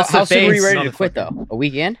to quit. How soon were you ready to quit though? A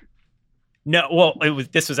week in? No, well,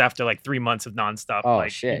 this was after like 3 months of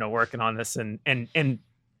nonstop, working on this and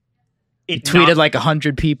it tweeted like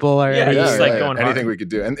 100 people already. Going anything hard. We could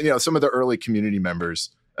do. And some of the early community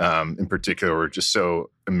members in particular were just so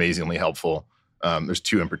amazingly helpful. There's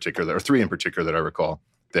 2 in particular, or 3 in particular that I recall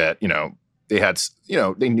that, they had,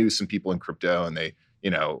 they knew some people in crypto and they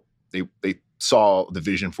saw the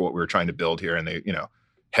vision for what we were trying to build here and they,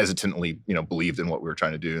 hesitantly, believed in what we were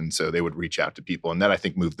trying to do. And so they would reach out to people. And that I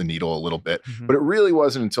think moved the needle a little bit, but it really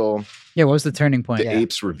wasn't until what was the turning point? The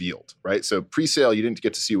apes revealed, right? So pre-sale, you didn't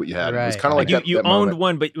get to see what you had. Right. It was kind of like you that owned moment.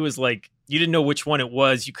 one, but it was like, you didn't know which one it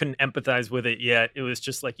was. You couldn't empathize with it yet. It was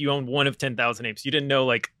just like, you owned one of 10,000 apes. You didn't know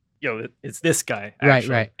like, it's this guy.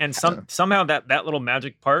 Actually. Right. And somehow that little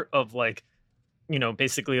magic part of like,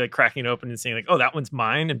 basically like cracking it open and saying like, oh, that one's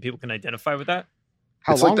mine. And people can identify with that.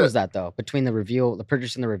 How long was that though? Between the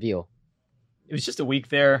purchase and the reveal? It was just a week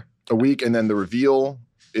there. A week, and then the reveal,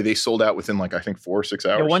 they sold out within like I think 4 or 6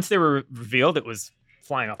 hours. Yeah, once they were revealed, it was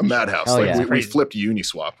flying off. A madhouse. We flipped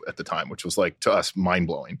Uniswap at the time, which was like to us mind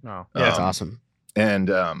blowing. Oh, yeah, that's awesome. And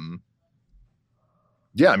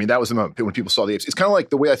yeah, I mean that was the moment when people saw the apes. It's kind of like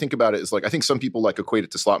the way I think about it is like I think some people like equate it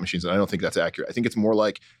to slot machines, and I don't think that's accurate. I think it's more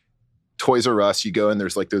like Toys R Us. You go and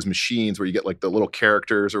there's like those machines where you get like the little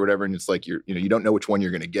characters or whatever, and it's like you don't know which one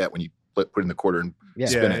you're going to get when you put in the quarter and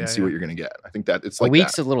spin it and see what you're going to get. I think that it's like a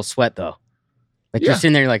week's a little sweat though. Like you're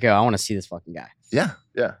sitting there, you're like, oh, I want to see this fucking guy. Yeah,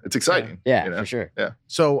 it's exciting. Yeah, for sure. Yeah.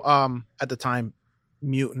 So at the time,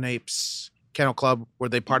 Mutant Apes Kennel Club, were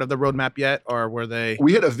they part of the roadmap yet, or were they?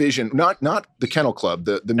 We had a vision, not the Kennel Club.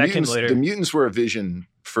 The mutants. The mutants were a vision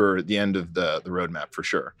for the end of the roadmap for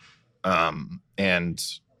sure. And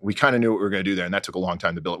we kind of knew what we were going to do there, and that took a long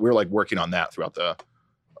time to build. We were like working on that throughout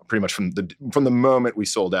pretty much from the moment we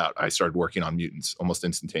sold out. I started working on mutants almost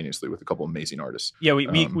instantaneously with a couple of amazing artists. Yeah,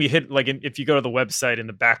 we hit like if you go to the website in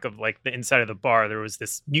the back of like the inside of the bar, there was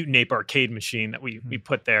this Mutant Ape arcade machine that we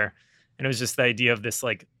put there, and it was just the idea of this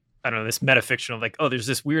like I don't know this metafiction of like there's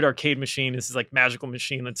this weird arcade machine. This is like magical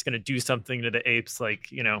machine that's going to do something to the apes.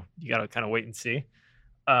 Like you got to kind of wait and see.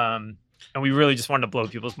 And we really just wanted to blow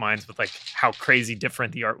people's minds with like how crazy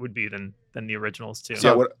different the art would be than the originals too.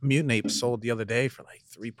 So Mutant Ape sold the other day for like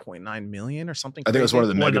 3.9 million or something. I think it was one of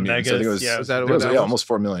the mega megas. I think it was, almost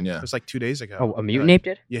 4 million. Yeah, it was like 2 days ago. Oh, a Mutant Ape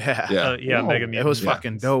did? Yeah, mega mutant. It was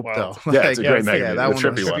fucking dope though. Yeah, it's a great mega. Yeah, that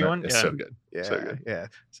trippy one. It's so good. Yeah, so good. Yeah.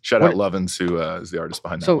 Shout out Lovins, who is the artist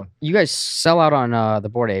behind that one. So you guys sell out on the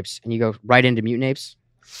Bored Apes, and you go right into Mutant Apes.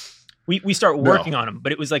 We start working on them,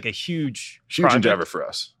 but it was like a huge endeavor for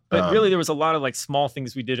us. But really, there was a lot of like small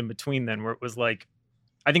things we did in between then, where it was like,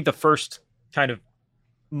 I think the first kind of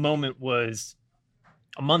moment was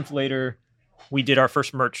a month later, we did our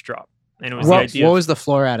first merch drop, and it was the idea. What was the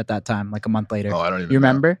floor at that time? Like a month later? Oh, I don't even. You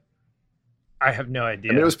remember? I have no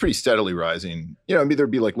idea. I mean, it was pretty steadily rising. I mean,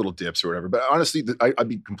 there'd be like little dips or whatever. But honestly, I'd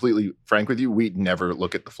be completely frank with you. We'd never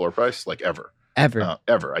look at the floor price, like ever. Ever.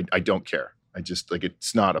 I don't care. I just like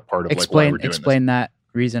it's not a part of like why we're doing Explain that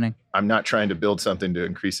reasoning. I'm not trying to build something to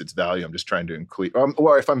increase its value. I'm just trying to increase.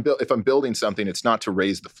 Or if I'm building something, it's not to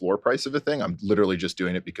raise the floor price of a thing. I'm literally just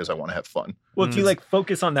doing it because I want to have fun. Well, if you like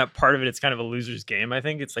focus on that part of it, it's kind of a loser's game. I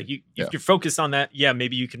think it's like if you're focused on that,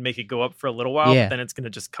 maybe you can make it go up for a little while, but then it's going to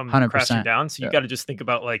just come crashing down. So you got to just think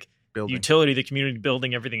about like, building. utility, the community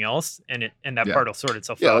building, everything else, and that part will sort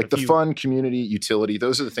itself out. Yeah, like the fun, community, utility.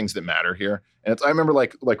 Those are the things that matter here. And I remember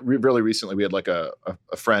really recently we had like a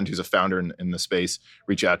friend who's a founder in the space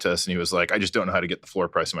reach out to us, and he was like, I just don't know how to get the floor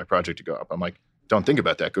price of my project to go up. I'm like, don't think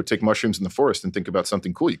about that. Go take mushrooms in the forest and think about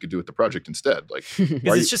something cool you could do with the project instead. Like,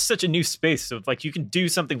 because it's just such a new space. So like you can do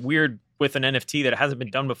something weird with an NFT that hasn't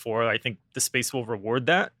been done before. I think the space will reward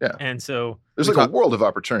that. Yeah. And so there's like a world of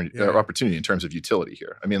opportunity in terms of utility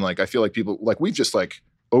here. I mean, like, I feel like people, like, we've just like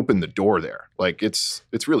opened the door there. Like it's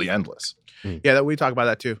really endless. Yeah, that we talk about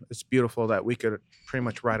that too. It's beautiful that we could pretty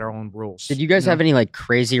much write our own rules. Did you guys have any like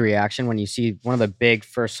crazy reaction when you see one of the big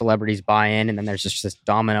first celebrities buy in, and then there's just this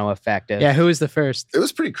domino effect? Yeah, who was the first? It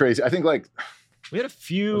was pretty crazy. I think like we had a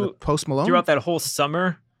few Post Malone throughout that whole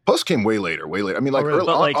summer. Post came way later. I mean, like,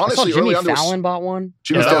 really? honestly, Jimmy early on, Fallon bought one.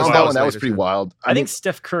 Jimmy Fallon bought one. That was pretty wild. I think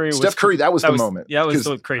Steph Curry. That was the moment. Yeah, that was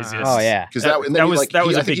the craziest. Oh yeah, because that was a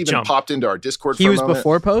I think big he even jump. popped into our Discord. He for a was moment.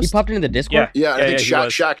 before Post. he popped into the Discord. Yeah, I think he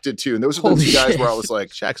Shaq did too. And those are the Holy two guys shit. where I was like,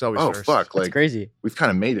 Shaq's always oh first. fuck, That's like crazy. we've kind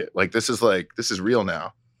of made it. Like this is real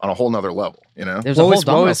now on a whole nother level. You know, There's a whole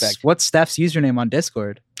domino effect. What's Steph's username on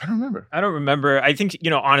Discord? I don't remember. I think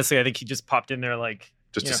honestly, I think he just popped in there like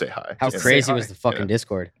Just to say hi. How Yeah. crazy was the fucking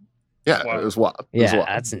Discord? Yeah, Wow. it was wild. It was Yeah, wild.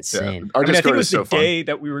 that's insane. Our I think Discord it was is so the fun. day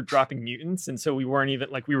that we were dropping mutants, and so we weren't even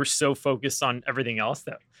like we were so focused on everything else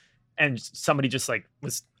and somebody just like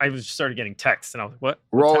I was started getting texts, and I was like, what?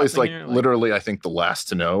 We're What's always like happening here? literally, I think, the last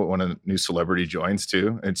to know when a new celebrity joins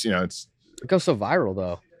too. It's It goes so viral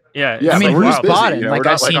though. Yeah, Yeah, I mean, but we're who's just busy, bought it? you know, Like, we're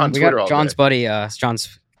I've not, seen- on We Twitter got all John's day. buddy,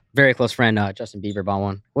 John's very close friend, Justin Bieber bought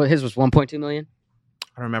one. Well, his was 1.2 million.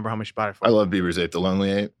 I don't remember how much you bought it for. I love Bieber's Ape, the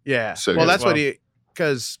Lonely Ape. Yeah. So well, good. that's what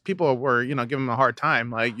because people were, giving him a hard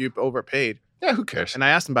time. Like, you overpaid. Yeah, who cares? And I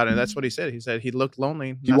asked him about it, and that's what he said. He said he looked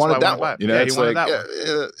lonely. He wanted that one. You know, it's he wanted like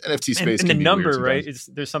that one. NFT space and can the be number, weird right? sometimes.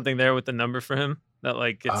 There's something there with the number for him that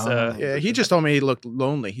like it's Yeah, he just told me he looked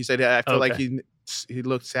lonely. He said, I feel like Okay. he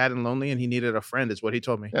looked sad and lonely, and he needed a friend, is what he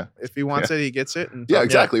told me. Yeah. If he wants it, he gets it. And Yeah,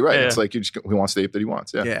 exactly right. Yeah. It's like he wants the ape that he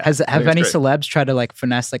wants. Yeah. Yeah. Have think any it's great. celebs tried to like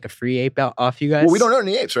finesse like a free ape out off you guys? Well, we don't own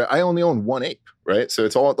any apes, right? I only own one ape, right? So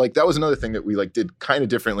it's all like that was another thing that we like did kind of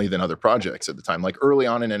differently than other projects at the time. Like early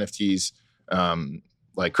on in NFTs,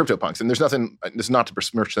 like CryptoPunks, and there's nothing. This is not to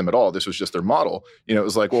besmirch them at all. This was just their model. It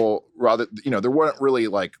was like, well, rather, there weren't really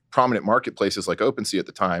like prominent marketplaces like OpenSea at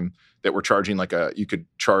the time that were charging you could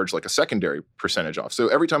charge like a secondary percentage off. So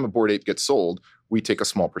every time a Bored Ape gets sold, we take a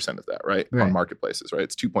small percent of that, right? On marketplaces, right?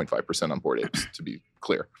 It's 2.5% on Bored Apes, to be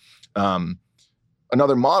clear.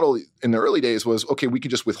 Another model in the early days was, okay, we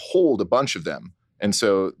could just withhold a bunch of them. And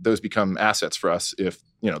so those become assets for us if,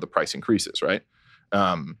 the price increases, right?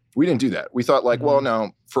 We didn't do that. We thought like, well,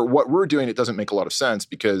 no, for what we're doing, it doesn't make a lot of sense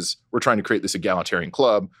because we're trying to create this egalitarian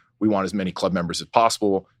club. We want as many club members as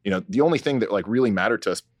possible. The only thing that like really mattered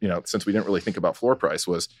to us, since we didn't really think about floor price,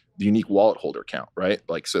 was the unique wallet holder count, right?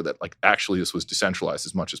 Like so that like actually this was decentralized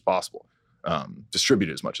as much as possible,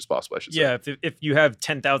 distributed as much as possible, I should say. Yeah, if you have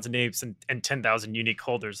 10,000 apes and 10,000 unique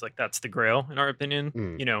holders, like that's the grail in our opinion.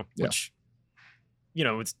 Which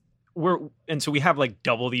so we have like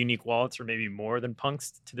double the unique wallets or maybe more than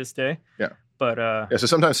punks to this day. Yeah. But yeah, so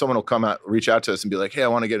sometimes someone will reach out to us and be like, hey, I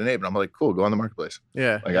want to get an ape. And I'm like, cool, go on the marketplace.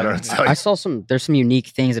 Yeah. Like, I don't know what to tell you. I saw there's some unique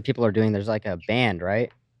things that people are doing. There's like a band,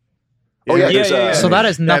 right? Oh, yeah. Yeah, there's, yeah. So that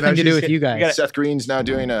has nothing to do with you you guys. gotta- Seth Green's now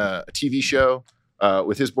doing a TV show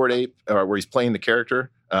with his Bored Ape where he's playing the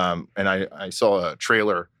character. And I saw a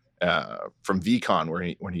trailer from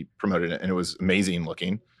VCon when he promoted it, and it was amazing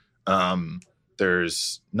looking.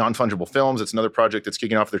 There's Non-Fungible Films. It's another project that's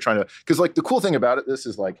kicking off. They're trying to, because like the cool thing about this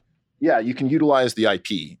is like, yeah, you can utilize the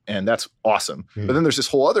IP, and that's awesome. But then there's this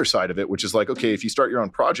whole other side of it, which is like, okay, if you start your own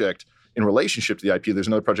project in relationship to the IP, there's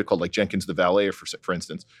another project called like Jenkins the Valet, for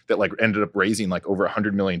instance, that like ended up raising like over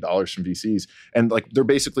 $100 million from VCs, and like they're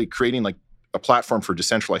basically creating like a platform for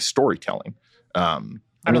decentralized storytelling.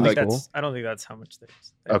 I don't think like, that's how much there's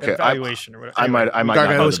Okay, valuation or whatever. I might not know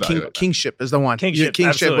Gargano's the value of it. Kingship is the one. Kingship, Kingship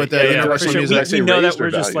absolutely. with the yeah, Universal for sure. Music. I say We know that raised or we're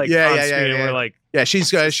just value? like on Yeah, screen and we're like, Yeah,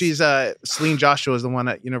 she's Celine Joshua is the one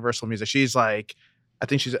at Universal Music. She's like, I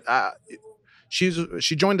think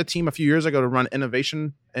she joined the team a few years ago to run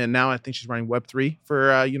innovation, and now I think she's running Web3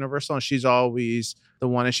 for Universal. And she's always the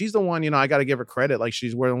one, and she's the one. I got to give her credit. Like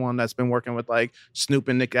she's the one that's been working with like Snoop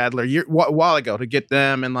and Nick Adler a while ago to get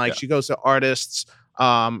them, and like she goes to artists.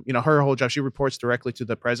 Her whole job, she reports directly to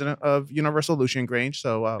the president of Universal, Lucian Grange,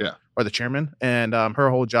 or the chairman, and her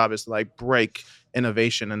whole job is to like break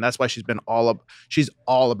innovation, and that's why she's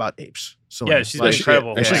all about apes. So yeah, she's been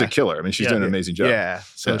incredible. And she's a killer. I mean, she's doing an amazing job. Yeah,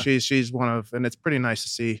 so Yeah. she's one of, and it's pretty nice to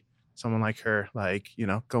see someone like her, like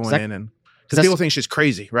going in and because people think she's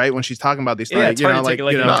crazy, right? When she's talking about these things, it's hard to take an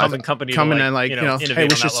incumbent company coming to and hey,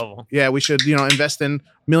 we should we should invest in $1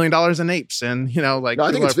 million in apes, and no, I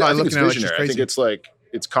think it's visionary. I think it's like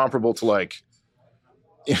it's comparable to like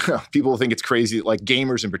people think it's crazy. Like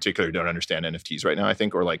gamers in particular don't understand NFTs right now. I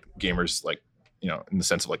think, or like gamers like in the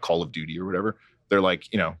sense of like Call of Duty or whatever. They're like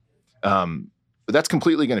but that's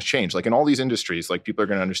completely going to change. Like in all these industries, like people are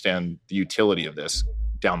going to understand the utility of this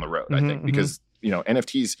down the road. I think because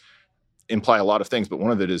NFTs imply a lot of things, but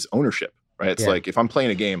one of it is ownership, right? It's like if I'm playing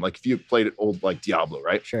a game, like if you played old like Diablo,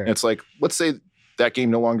 right? Sure. And it's like, let's say that game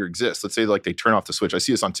no longer exists. Let's say like they turn off the switch. I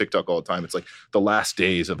see this on TikTok all the time. It's like the last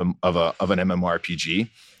days of an MMORPG,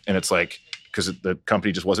 and it's like because the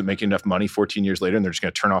company just wasn't making enough money 14 years later, and they're just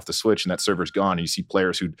going to turn off the switch, and that server's gone. And you see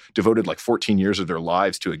players who devoted like 14 years of their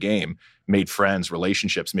lives to a game, made friends,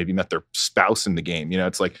 relationships, maybe met their spouse in the game.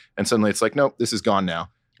 It's like, and suddenly it's like, nope, this is gone now.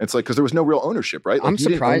 It's like because there was no real ownership, right? Like I'm you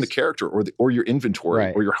surprised. didn't own the character or your inventory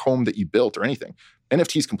Right. or your home that you built or anything.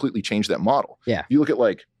 NFTs completely changed that model. Yeah. If you look at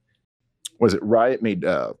like, what is it? Riot made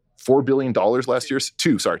 $4 billion last year.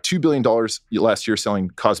 $2 billion last year selling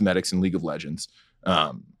cosmetics in League of Legends.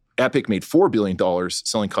 Epic made $4 billion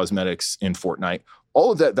selling cosmetics in Fortnite.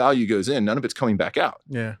 All of that value goes in. None of it's coming back out.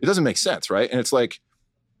 Yeah. It doesn't make sense, right? And it's like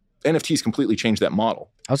NFTs completely changed that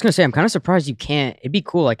model. I was gonna say I'm kind of surprised you can't. It'd be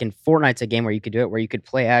cool, like in Fortnite's a game where you could do it, where you could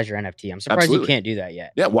play as your NFT. I'm surprised Absolutely. you can't do that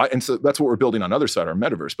yet. Yeah, why? And so that's what we're building on other side, our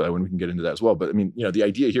metaverse. But when we can get into that as well. But I mean, the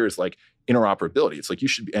idea here is like interoperability. It's like you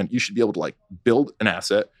should be able to like build an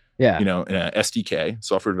asset, Yeah. in a SDK,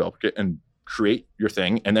 software developer kit, and create your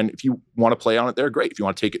thing. And then if you want to play on it there, great. If you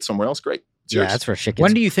want to take it somewhere else, great. It's Yeah, yours. that's where shit gets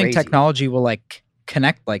When do you think crazy. technology will like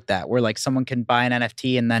connect like that, where like someone can buy an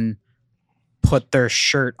NFT and then put their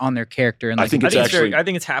shirt on their character? And like, I think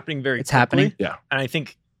it's happening very It's quickly. happening? Yeah. And I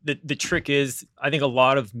think the trick is, I think a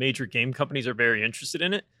lot of major game companies are very interested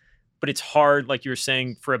in it, but it's hard, like you were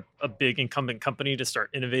saying, for a big incumbent company to start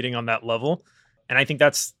innovating on that level. And I think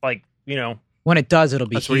that's like, when it does, it'll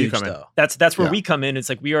be That's where you huge come in. though. that's where Yeah. we come in. It's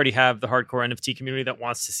like we already have the hardcore NFT community that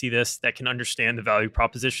wants to see this, that can understand the value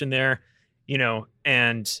proposition there,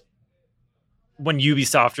 and when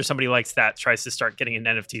Ubisoft or somebody like that tries to start getting into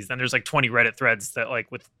NFTs, then there's like 20 Reddit threads that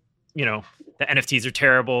like with, the NFTs are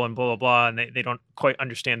terrible and blah, blah, blah. And they don't quite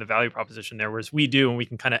understand the value proposition there. Whereas we do, and we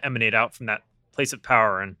can kind of emanate out from that place of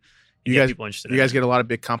power and You get guys- people interested You in guys it. get a lot of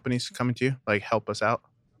big companies coming to you, like help us out.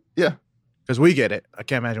 Yeah. Because we get it. I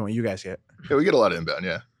can't imagine what you guys get. Yeah, we get a lot of inbound.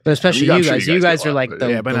 Yeah. But especially I'm you sure guys, you you guys guys get a are lot, like but- the,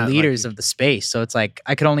 Yeah, but the not like leaders you. of the space. So it's like,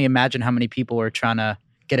 I could only imagine how many people are trying to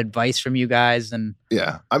get advice from you guys. And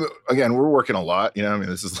Yeah. Again, we're working a lot.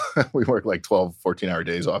 This is, we work like 12, 14-hour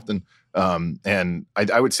days often. And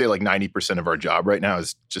I would say like 90% of our job right now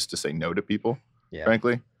is just to say no to people, Yeah.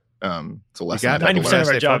 frankly. It's a lesson. got I've had to 90% learn. of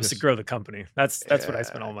our Stay job is to focused. grow the company. That's what I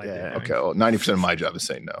spend all my day Yeah. doing. Okay. Well, 90% of my job is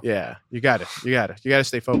saying no. Yeah, you got it. You got to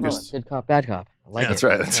stay focused. Good cop, bad cop. I like Yeah, it. That's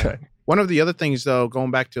right. That's right. One of the other things, though,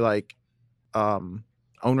 going back to like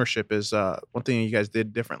ownership, is one thing you guys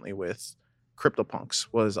did differently with CryptoPunks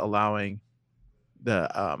was allowing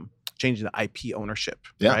the changing the IP ownership,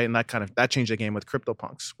 Yeah. right? And that changed the game with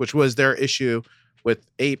CryptoPunks, which was their issue with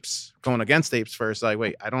apes, going against apes first. Like,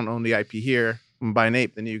 wait, I don't own the IP here. I'm buying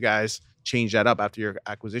ape. Then you guys changed that up after your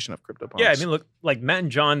acquisition of CryptoPunks. Yeah, I mean, look, like Matt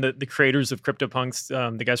and John, the creators of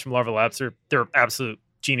CryptoPunks, the guys from Larva Labs, they're absolute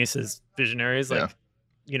geniuses, visionaries. Like,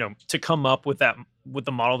 to come up with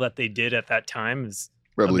the model that they did at that time is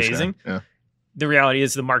Revolutionary. amazing. Yeah. The reality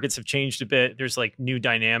is the markets have changed a bit. There's like new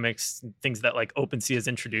dynamics, things that like OpenSea has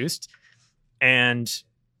introduced. And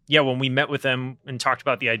yeah, when we met with them and talked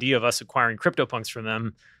about the idea of us acquiring CryptoPunks from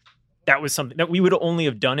them, that was something that we would only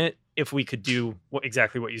have done it if we could do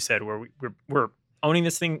exactly what you said, where we're owning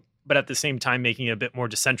this thing, but at the same time making it a bit more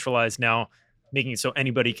decentralized now, making it so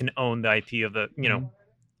anybody can own the IP of the,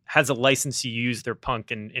 has a license to use their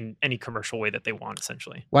punk in any commercial way that they want,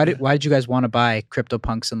 essentially. why did you guys want to buy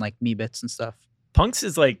CryptoPunks and like Meebits and stuff? Punks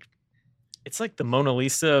is like, it's like the Mona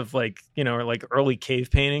Lisa of like, or like early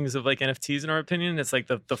cave paintings of like NFTs in our opinion. It's like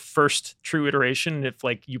the first true iteration. If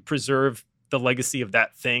like you preserve the legacy of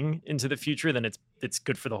that thing into the future, then it's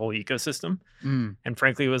good for the whole ecosystem. Mm. And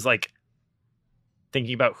frankly, it was like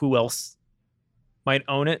thinking about who else might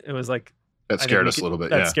own it. It was like, That scared us a little bit.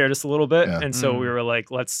 That Yeah. scared us a little bit. Yeah. And so we were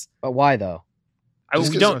like, let's, But why though? Just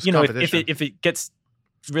we 'cause don't, it's if competition. it gets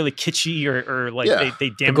really kitschy or like Yeah. they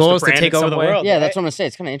damage goal the is to brand take in over some the way. world. Yeah, that's what I'm gonna say.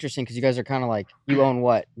 It's kind of interesting because you guys are kind of like, you own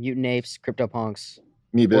what? Mutant Apes, CryptoPunks.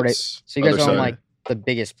 Meebits. So you guys other own side. like the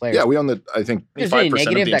biggest players. Yeah, we own I think Is there any 5% of the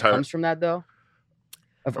negative that entire. comes from that though?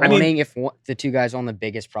 Of I mean- owning if the two guys own the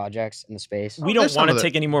biggest projects in the space. We there's don't want some to of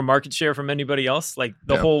take any more market share from anybody else. Like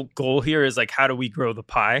the Yeah. whole goal here is like, how do we grow the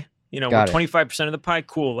pie? You know, Got we're it. 25% of the pie.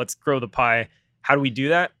 Cool. Let's grow the pie. How do we do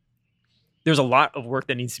that? There's a lot of work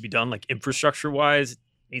that needs to be done, like infrastructure wise. It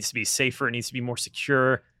needs to be safer. It needs to be more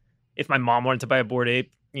secure. If my mom wanted to buy a Bored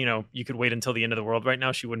Ape, you know, you could wait until the end of the world right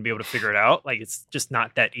now. She wouldn't be able to figure it out. Like, it's just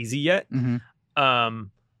not that easy yet. And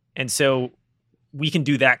so we can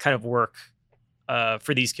do that kind of work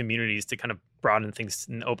for these communities to kind of broaden things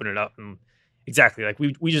and open it up. And exactly, like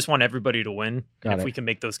we just want everybody to win. And if we can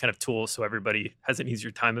make those kind of tools so everybody has an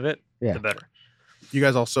easier time of it, the better. You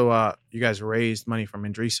guys also you guys raised money from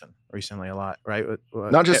Andreessen recently a lot, right?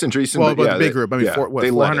 Not just Andreessen, but yeah, the big group. I mean,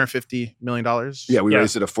 $450 million? Yeah, we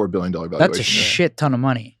raised it a $4 billion valuation. That's a shit ton of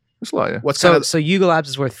money. That's a lot, yeah. So Yuga Labs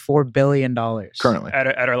is worth $4 billion currently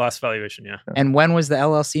at our last valuation, yeah. And when was the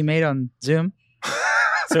LLC made on Zoom?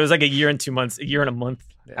 So it was like a year and 2 months, a year and a month.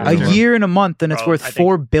 A year and a month, and it's worth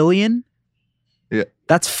 $4 billion. Yeah,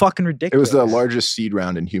 that's fucking ridiculous. It was the largest seed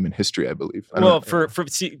round in human history, I believe. For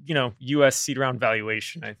you know, U.S. seed round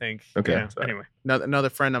valuation, I think. Okay. Yeah, anyway, another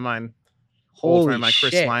friend of mine, old friend of mine,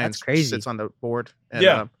 Chris Lyons, that's crazy. sits on the board.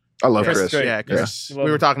 And, I love Chris. Yeah, Chris. Yeah.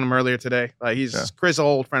 We were talking to him earlier today. Like Chris, an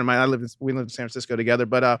old friend of mine. We lived in San Francisco together.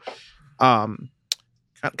 But kind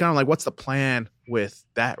of like, what's the plan with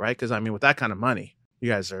that, right? Because I mean, with that kind of money, you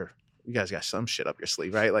guys got some shit up your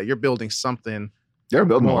sleeve, right? Like you're building something. You're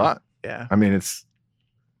building more. A lot. Yeah. I mean,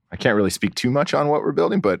 I can't really speak too much on what we're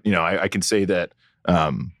building, but you know, I can say that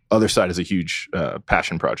Other Side is a huge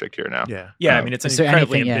passion project here now. Yeah. I mean, it's an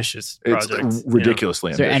incredibly ambitious project. It's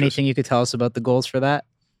ridiculously ambitious. Is there anything you could tell us about the goals for that?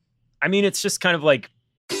 I mean, it's just kind of like.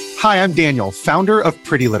 Hi, I'm Daniel, founder of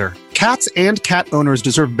Pretty Litter. Cats and cat owners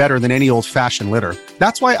deserve better than any old-fashioned litter.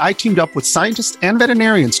 That's why I teamed up with scientists and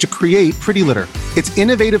veterinarians to create Pretty Litter. Its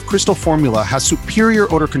innovative crystal formula has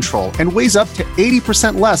superior odor control and weighs up to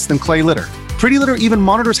 80% less than clay litter. Pretty Litter even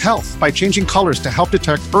monitors health by changing colors to help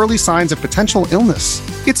detect early signs of potential illness.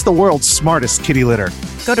 It's the world's smartest kitty litter.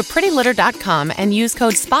 Go to prettylitter.com and use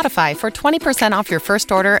code SPOTIFY for 20% off your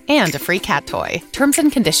first order and a free cat toy. Terms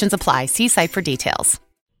and conditions apply. See site for details.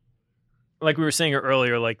 Like we were saying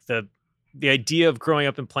earlier, like the idea of growing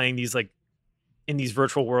up and playing these like in these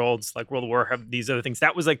virtual worlds, like World of Warcraft, these other things,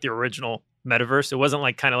 that was like the original metaverse. It wasn't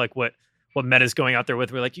like kind of like what Meta's going out there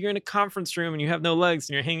with. We're like, you're in a conference room and you have no legs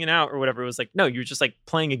and you're hanging out or whatever. It was like, no, you're just like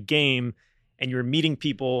playing a game and you're meeting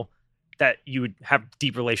people that you would have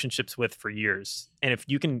deep relationships with for years. And if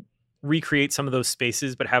you can recreate some of those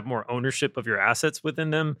spaces, but have more ownership of your assets within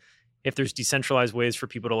them, if there's decentralized ways for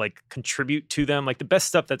people to like contribute to them, like the best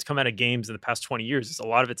stuff that's come out of games in the past 20 years is a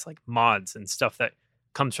lot of it's like mods and stuff that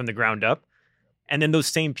comes from the ground up. And then those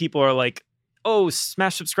same people are like, oh,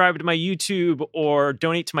 smash subscribe to my YouTube or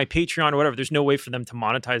donate to my Patreon or whatever. There's no way for them to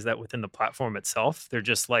monetize that within the platform itself. They're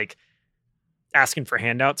just like asking for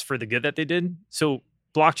handouts for the good that they did. So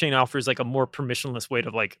blockchain offers like a more permissionless way to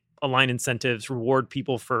like align incentives, reward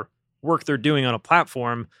people for work they're doing on a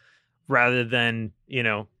platform rather than, you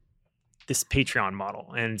know, this Patreon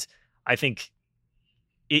model. And I think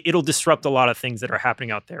it'll disrupt a lot of things that are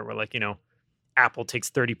happening out there where like, you know, Apple takes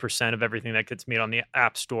 30% of everything that gets made on the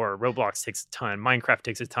App Store. Roblox takes a ton. Minecraft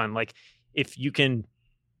takes a ton. Like if you can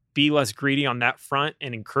be less greedy on that front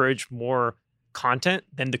and encourage more content,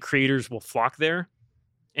 then the creators will flock there.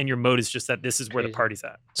 And your mode is just that this is where the party's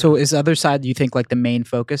at. So is Other Side, you think, like the main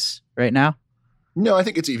focus right now? No, I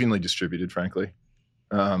think it's evenly distributed, frankly.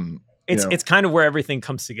 It's kind of where everything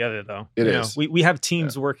comes together, though. It is. We have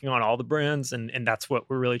teams working on all the brands, and that's what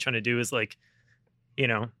we're really trying to do is like, you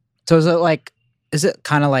know. So is it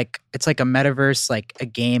kind of like it's like a metaverse, like a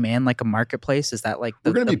game and like a marketplace? Is that like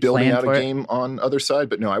we're going to be building out a game on Other Side,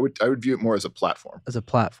 but no, I would view it more as a platform. As a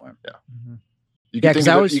platform, yeah. Mm-hmm. You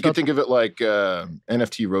can think of it like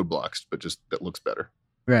NFT Roadblocks, but just that looks better.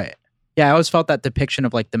 Right. Yeah, I always felt that depiction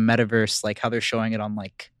of like the metaverse, like how they're showing it on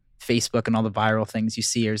like Facebook and all the viral things you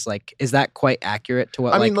see. Is that quite accurate to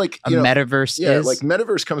what metaverse is? Yeah, like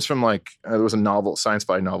metaverse comes from like there was a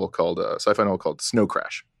sci-fi novel called Snow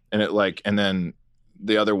Crash, and then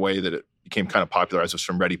the other way that it became kind of popularized was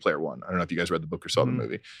from Ready Player One. I don't know if you guys read the book or saw the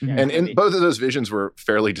movie. Yeah, and both of those visions were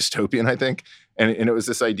fairly dystopian, I think. And it was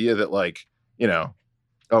this idea that like, you know,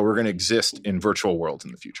 we're going to exist in virtual worlds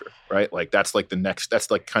in the future, right? Like that's like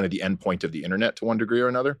that's like kind of the end point of the internet to one degree or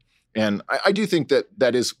another. And I do think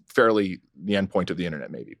that is fairly the end point of the internet,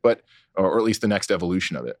 maybe, but or at least the next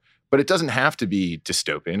evolution of it. But it doesn't have to be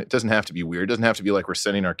dystopian. It doesn't have to be weird. It doesn't have to be like we're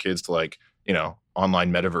sending our kids to like, you know,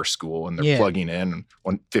 online metaverse school and they're plugging in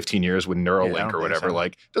 15 years with Neuralink or whatever. So.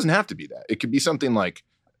 Like, it doesn't have to be that. It could be something like,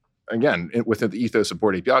 again, within the ethos of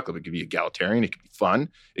Bored Ape Yacht Club, it could be egalitarian. It could be fun.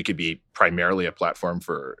 It could be primarily a platform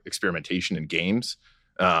for experimentation and games.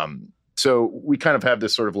 So we kind of have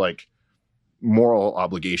this sort of like moral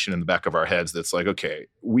obligation in the back of our heads that's like, okay,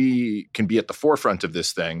 we can be at the forefront of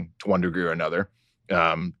this thing to one degree or another,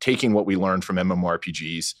 taking what we learned from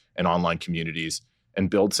MMORPGs and online communities and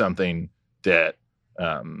build something that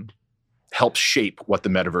helps shape what the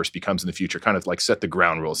metaverse becomes in the future, kind of like set the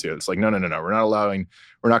ground rules here. It's like, no.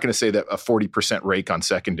 We're not going to say that a 40% rake on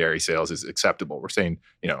secondary sales is acceptable. We're saying,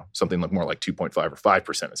 something like more like 2.5 or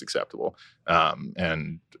 5% is acceptable.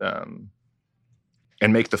 And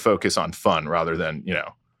make the focus on fun rather than,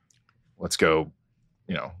 let's go,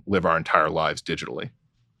 live our entire lives digitally.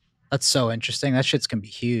 That's so interesting. That shit's gonna be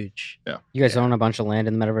huge. Yeah. You guys own a bunch of land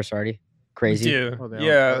in the metaverse already? Crazy. We do. Well,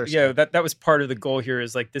 Yeah. That was part of the goal here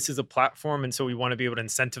is like, this is a platform. And so we want to be able to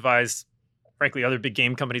incentivize, frankly, other big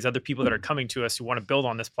game companies, other people that are coming to us who want to build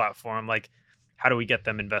on this platform. Like, how do we get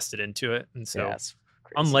them invested into it? And so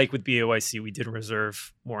unlike with BAYC, we did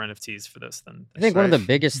reserve more NFTs for this than I think one of the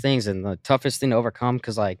biggest things and the toughest thing to overcome,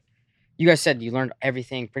 because like you guys said, you learned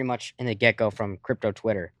everything pretty much in the get-go from crypto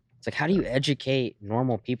Twitter. It's like, how do you educate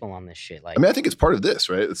normal people on this shit? Like, I think it's part of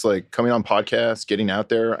this, right? It's like coming on podcasts, getting out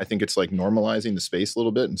there. I think it's like normalizing the space a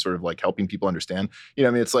little bit and sort of like helping people understand.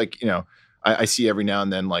 It's like, I see every now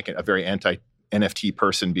and then like a very anti-NFT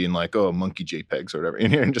person being like, oh, monkey JPEGs or whatever.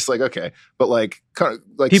 And you're just like, okay. But like, kind of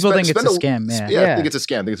like people think it's a scam. Yeah, I think it's a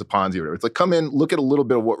scam. I think it's a Ponzi or whatever. It's like, come in, look at a little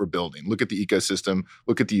bit of what we're building. Look at the ecosystem.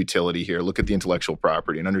 Look at the utility here. Look at the intellectual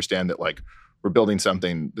property and understand that like we're building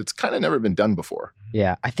something that's kind of never been done before.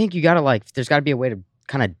 Yeah. I think you got to there's got to be a way to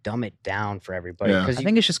kind of dumb it down for everybody. Yeah. I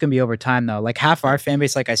think it's just gonna be over time though. Like half our fan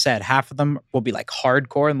base, like I said, half of them will be like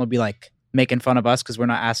hardcore and they'll be like making fun of us because we're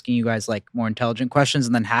not asking you guys like more intelligent questions.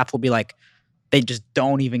 And then half will be like, they just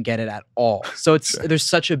don't even get it at all. So there's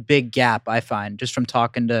such a big gap, I find, just from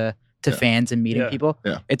talking to fans and meeting people.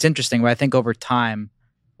 Yeah. It's interesting, but I think over time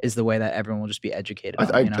is the way that everyone will just be educated.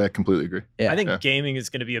 I completely agree. Yeah. I think gaming is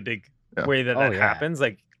going to be a big way that happens.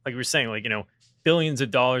 Like we were saying, like, billions of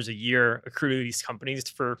dollars a year accrue to these companies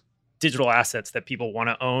for digital assets that people want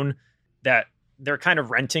to own that they're kind of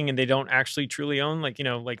renting and they don't actually truly own. Like,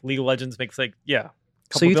 like League of Legends makes like,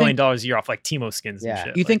 couple $1 billion a year off like Teemo skins and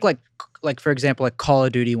shit. You think like for example, like Call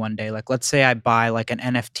of Duty one day, like let's say I buy like an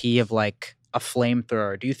NFT of like a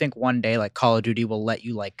flamethrower. Do you think one day like Call of Duty will let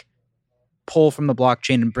you like pull from the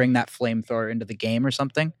blockchain and bring that flamethrower into the game or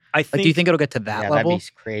something? Do you think it'll get to that level? That'd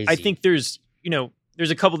be crazy. I think there's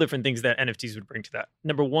a couple different things that NFTs would bring to that.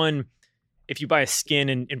 Number one, if you buy a skin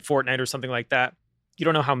in Fortnite or something like that, you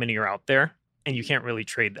don't know how many are out there and you can't really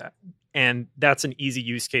trade that. And that's an easy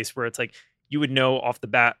use case where it's like, you would know off the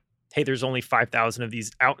bat, hey, there's only 5,000 of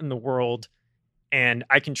these out in the world and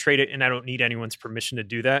I can trade it and I don't need anyone's permission to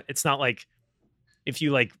do that. It's not like if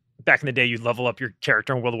you like back in the day, you level up your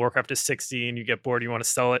character in World of Warcraft to 60 and you get bored, you want to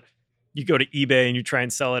sell it. You go to eBay and you try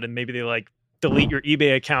and sell it and maybe they like delete your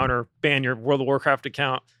eBay account or ban your World of Warcraft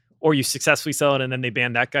account, or you successfully sell it and then they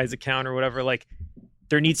ban that guy's account or whatever. Like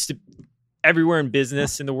there needs to everywhere in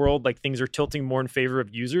business in the world, like things are tilting more in favor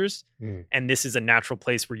of users. And this is a natural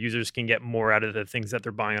place where users can get more out of the things that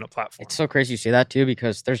they're buying on a platform. It's so crazy you say that too,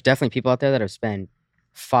 because there's definitely people out there that have spent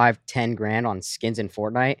 5-10 grand on skins in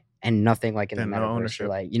Fortnite and nothing like in the metaverse.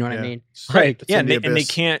 Like, you know what I mean? Right. Yeah. And they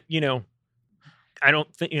can't, I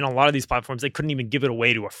don't think, a lot of these platforms, they couldn't even give it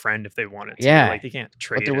away to a friend if they wanted to. Yeah. Like they can't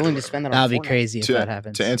trade but they're willing to spend that on That'd Fortnite. be crazy if that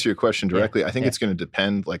happens. To answer your question directly, I think it's going to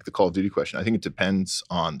depend, like the Call of Duty question, I think it depends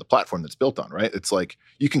on the platform that's built on, right? It's like,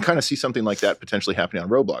 you can kind of see something like that potentially happening on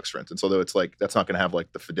Roblox, for instance, although it's like, that's not going to have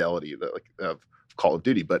like the fidelity of Call of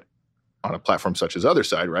Duty, but on a platform such as Other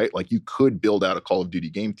Side, right? Like you could build out a Call of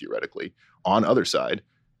Duty game theoretically on Other Side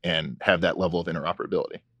and have that level of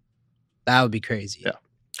interoperability. That would be crazy. Yeah.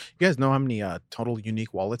 You guys know how many total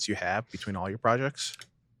unique wallets you have between all your projects?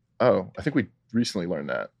 Oh, I think we recently learned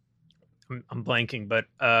that. I'm blanking, but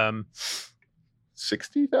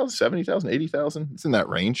 60,000, 70,000, 80,000. It's in that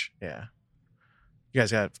range. Yeah. You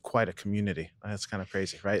guys have quite a community. That's kind of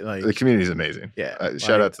crazy, right? Like the community is amazing. Yeah.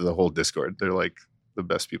 Shout out to the whole Discord. They're like the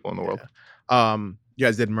best people in the world. You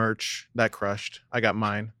guys did merch that crushed. I got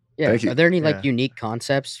mine. Yeah. Thank you. Are there any like unique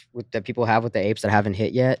concepts that people have with the apes that haven't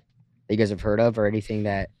hit yet that you guys have heard of, or anything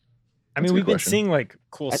that? I mean, we've been seeing like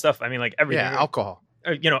cool stuff. I mean, like everything. Yeah, alcohol.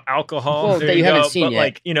 Alcohol. Well, that you haven't seen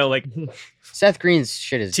but yet. Like Seth Green's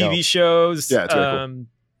shit is TV dope. shows. Yeah, it's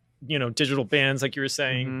really cool. Digital bands, like you were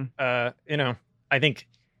saying. I think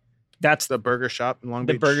that's the burger shop in Long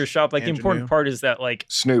the Beach. burger shop. Like the important part is that like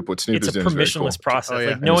Snoop. What Snoop it's is a doing is very permissionless cool. process. Oh, yeah.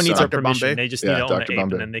 Like no one needs our Dr. permission. Bombay? They just need to own Dr. the ape,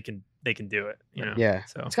 Bombay. and then they can do it. Yeah.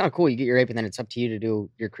 So It's kind of cool. You get your ape, and then it's up to you to do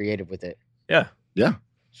your creative with it. Yeah.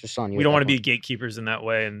 It's just on you. We don't want to be gatekeepers in that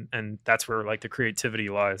way, and that's where like the creativity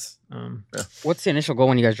lies. What's the initial goal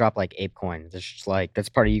when you guys drop like ApeCoin? It's just like that's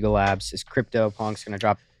part of Yuga Labs. Is CryptoPunks going to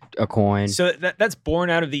drop a coin? So that's born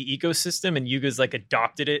out of the ecosystem, and Yuga's like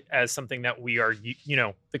adopted it as something that we are,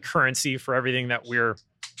 the currency for everything that we're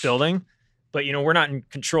building. But we're not in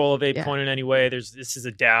control of ApeCoin in any way. This is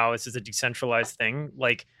a DAO. This is a decentralized thing.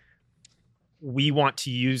 Like we want to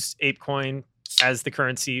use ApeCoin as the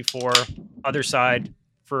currency for other side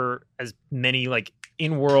for as many like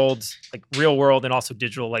in world, like real world, and also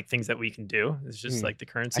digital like things that we can do. It's just like the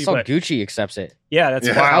currency. I saw Gucci accepts it. Yeah, that's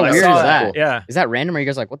wild. How weird is that? Yeah, is that random? Or are you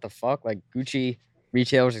guys like, what the fuck? Like Gucci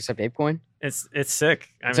retailers accept ApeCoin? It's sick.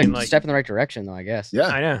 It's like a step in the right direction, though. I guess. Yeah,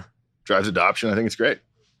 I know. Drives adoption. I think it's great.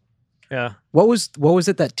 Yeah. What was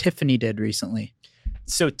it that Tiffany did recently?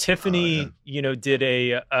 So Tiffany, did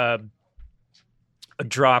a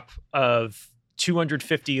drop of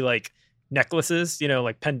 250 like necklaces,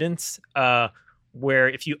 like pendants, where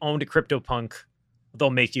if you owned a CryptoPunk, they'll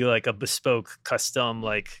make you like a bespoke custom,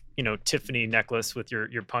 like, Tiffany necklace with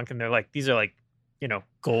your punk. And they're like, these are like,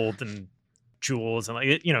 gold and jewels and like,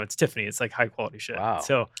 it's Tiffany. It's like high quality shit. Wow.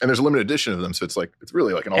 So, and there's a limited edition of them. So it's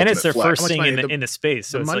really like an ultimate and it's their flex. first thing in the space.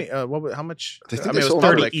 So the it's money, like, how much? I think I they mean, it sold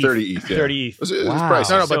was for 30 like ETH. 30 ETH. Yeah. 30 ETH. It was Wow. pricey.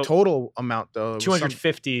 No, So- but total amount though. it was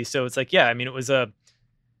 250. So it's like, yeah, I mean, it was a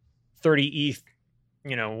 30 ETH,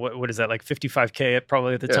 what is that? Like 55K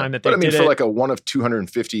probably at the time that they but I mean, did for it. like a one of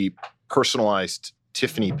 250 personalized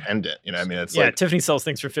Tiffany pendant, I mean, it's like Tiffany sells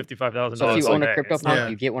things for $55,000. So if you own a like, CryptoPunk,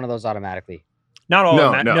 you get one of those automatically. Not all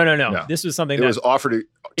No, of them. no, No. This was something it that was offered to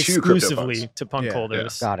exclusively CryptoPunks. to punk Yeah,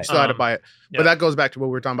 holders. Got it. still had to buy it. yeah. But that goes back to what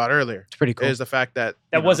we were talking about earlier. It's pretty cool. Is the fact that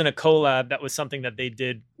That wasn't a collab. That was something that they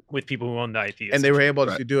did with people who owned the IP. and they were able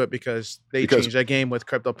Right. to do it because they Because- changed that game with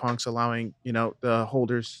CryptoPunks, allowing the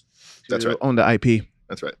holders to That's right. own the IP.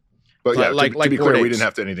 That's right. But Like- yeah, like- to like be clear, Bored we Apes. didn't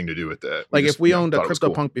have anything to do with that. Like if we owned a thought it was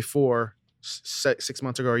cool. CryptoPunk before 6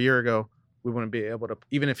 months ago or a year ago, we wouldn't be able to.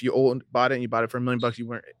 Even if you bought it and you bought it for $1 million, you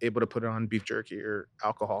weren't able to put it on beef jerky or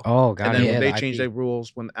alcohol. Oh, got and it. then Yeah, they the changed IP. their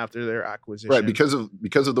rules after their acquisition. Right, because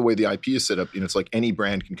of the way the IP is set up, it's like any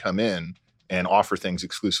brand can come in and offer things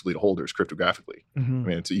exclusively to holders cryptographically. I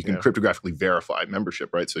mean, you can cryptographically verify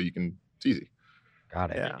membership, right? So it's easy. Got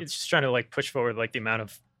it. Yeah. It's just trying to like push forward like the amount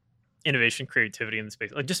of innovation, creativity in the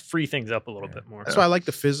space, like just free things up a little bit more. That's why I like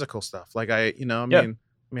the physical stuff. Like I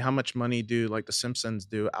mean, how much money do like the Simpsons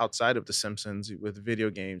do outside of the Simpsons with video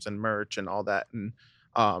games and merch and all that? And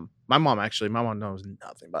my mom knows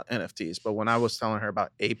nothing about NFTs, but when I was telling her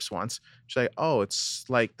about apes once, she's like, "Oh, it's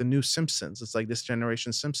like the new Simpsons. It's like this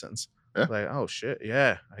generation Simpsons." Yeah. Like, oh shit,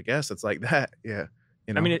 yeah, I guess it's like that. Yeah,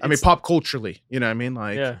 I mean, I mean, pop culturally, you know what I mean?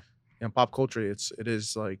 Like, yeah. pop culture, it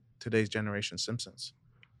is like today's generation Simpsons.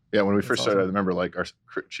 Yeah, when we first started, I awesome. remember like our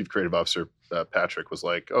chief creative officer Patrick was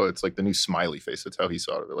like, "Oh, it's like the new smiley face." That's how he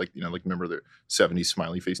saw it. Like remember the '70s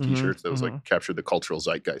smiley face Mhm, T-shirts that was like captured the cultural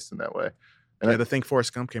zeitgeist in that way. And the thing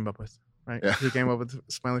Forrest Gump came up with, right? Yeah. He came up with the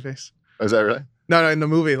smiley face. Oh, is that right? No, in the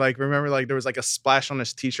movie, like remember, like there was like a splash on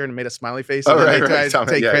his T-shirt and made a smiley face. Oh, and then right, they right. tried to Tom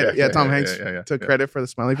take Hanks. credit. Yeah, Tom yeah, Hanks yeah, took yeah. credit for the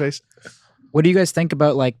smiley face. What do you guys think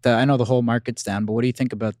about like I know the whole market's down, but what do you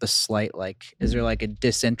think about the slight, like, is there like a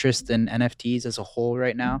disinterest in NFTs as a whole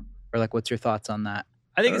right now? Or like, what's your thoughts on that?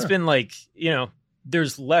 I think it's been like,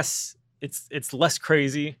 there's less, it's less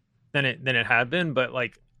crazy than it had been, but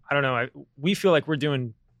like, I don't know. We feel like we're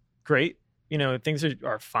doing great. Things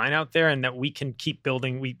are fine out there and that we can keep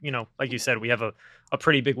building. We, like you said, we have a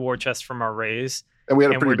pretty big war chest from our raise. And we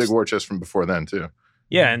had a And pretty we're big just- war chest from before then too.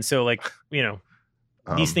 Yeah. And so like,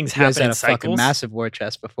 these things You guys happen had in a fucking cycles. massive war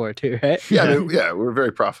chest before too, right? Yeah, I mean, we're a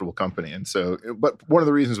very profitable company, and so. But one of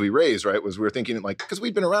the reasons we raised, right, was we were thinking like because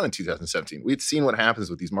we'd been around in 2017, we'd seen what happens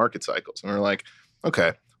with these market cycles, and we are like,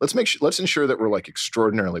 okay, let's ensure that we're like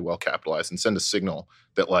extraordinarily well capitalized and send a signal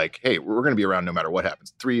that like, hey, we're going to be around no matter what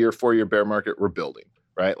happens. 3-year, 4-year bear market, we're building,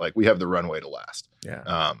 right? Like we have the runway to last.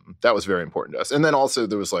 Yeah. That was very important to us, and then also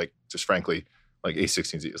there was like just frankly. Like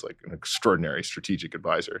A16Z is like an extraordinary strategic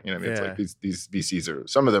advisor. It's like these VCs are,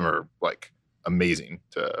 some of them are like amazing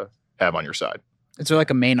to have on your side. Is there like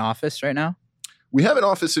a main office right now? We have an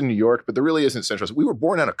office in New York, but there really isn't centralized. We were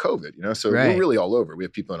born out of COVID, so Right. we're really all over. We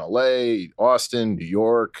have people in LA, Austin, New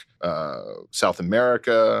York, South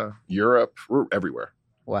America, Europe. We're everywhere.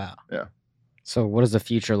 Wow. So what does the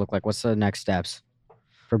future look like? What's the next steps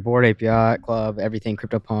for Bored Ape Yacht Club, everything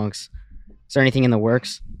CryptoPunks? Is there anything in the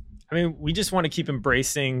works? I mean, we just want to keep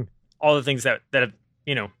embracing all the things that have,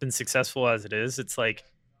 been successful as it is. It's like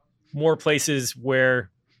more places where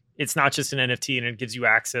it's not just an NFT and it gives you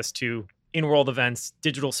access to in-world events,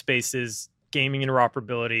 digital spaces, gaming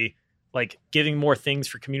interoperability, like giving more things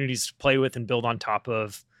for communities to play with and build on top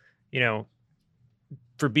of,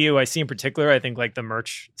 for BOIC in particular, I think like the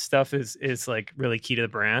merch stuff is like really key to the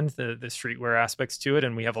brand, the streetwear aspects to it.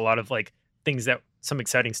 And we have a lot of like things some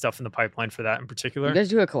exciting stuff in the pipeline for that in particular. You guys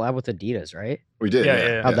do a collab with Adidas, right? We did.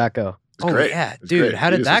 Yeah. How'd that go? It's great. Yeah, It's dude. great.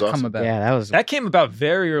 How did Adidas that was come awesome. about? Yeah, That came about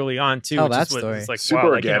very early on too. Tell which that is what story. was like Super wow,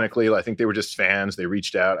 organically. I think they were just fans. They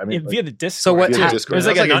reached out. I mean, via the Discord. So what via the happened? Discord. It was That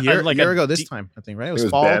like was a like a year ago this time, I think, right? It was it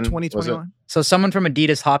was fall Ben, 2021. So someone from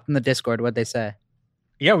Adidas hopped in the Discord. What'd they say?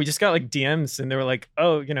 Yeah, we just got like DMs and they were like,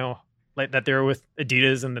 oh, like that they were with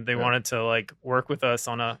Adidas and that they wanted to like work with us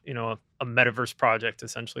on a metaverse project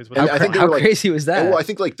essentially is what And they I think they How were like, crazy was that? well, I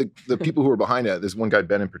think like the people who were behind it, there's one guy,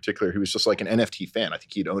 Ben in particular, who was just like an NFT fan. I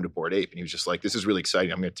think he'd owned a Bored Ape and he was just like, this is really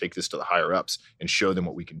exciting. I'm going to take this to the higher ups and show them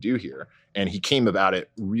what we can do here. And he came about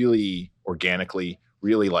it really organically,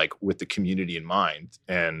 really like with the community in mind.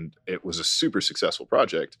 And it was a super successful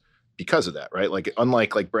project because of that, right? Like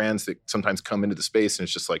unlike like brands that sometimes come into the space and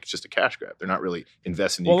it's just a cash grab. They're not really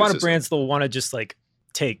investing in the a lot of ecosystem. brands they'll want to just like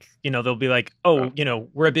take, they'll be like, oh,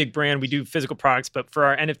 we're a big brand, we do physical products, but for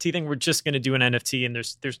our NFT thing, we're just going to do an NFT, and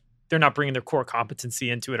they're not bringing their core competency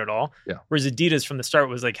into it at all. Yeah. Whereas Adidas from the start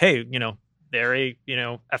was like, hey, they're a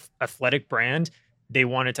athletic brand. They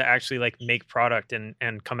wanted to actually like make product and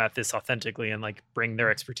come at this authentically and like bring their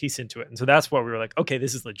expertise into it. And so that's why we were like, okay,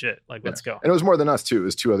 this is legit. Like, let's go. And it was more than us too. It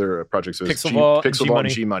was two other projects. It was Pixel Vault and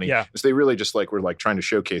G Money. Yeah. So they really just like were like trying to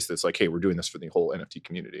showcase this, like, hey, we're doing this for the whole NFT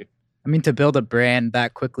community. I mean, to build a brand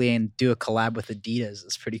that quickly and do a collab with Adidas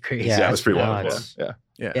is pretty crazy. Yeah, it was pretty wild. nuts. Yeah.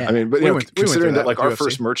 Yeah. I mean, but We went considering through that like with our UFC.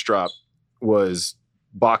 first merch drop was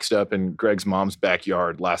boxed up in Greg's mom's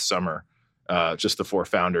backyard last summer, just the four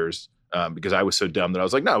founders. Because I was so dumb that I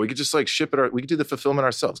was like, no, we could just like ship it. We could do the fulfillment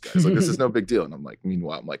ourselves, guys. Like, this is no big deal. And I'm like,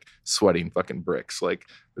 meanwhile, I'm like sweating fucking bricks. Like,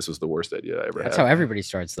 this was the worst idea I ever That's had. how everybody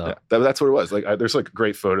starts, though. Yeah, that's what it was. Like, there's like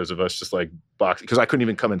great photos of us just like boxing because I couldn't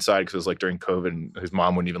even come inside because it was like during COVID and his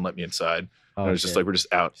mom wouldn't even let me inside. Oh, and it was just shit. like we're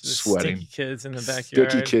just out Just sweating. Sticky kids in the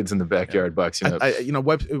backyard. Sticky kids in the backyard boxing up.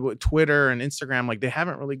 Twitter and Instagram, like they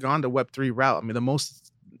haven't really gone the Web3 route. I mean, the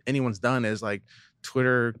most anyone's done is like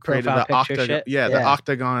Twitter created Profile the picture octagon, shit? the Yeah.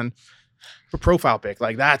 octagon profile pic.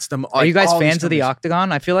 Like that's the. Are you guys all these fans of the companies-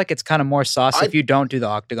 octagon? I feel like it's kind of more sauce if you don't do the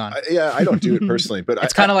octagon. I don't do it personally, but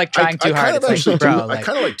It's kinda like trying too hard. Kind of It's actually like, bro, do, I like-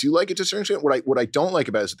 kind of like do like it to a certain extent. What I don't like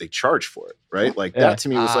about it is that they charge for it, right? Like Yeah. that to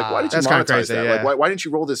me was like, why did you That's kinda monetize crazy, that? yeah. Like why didn't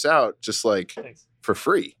you roll this out just like Thanks. for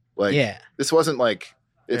free? Like Yeah. this wasn't like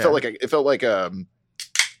it Yeah. felt like a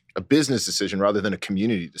business decision rather than a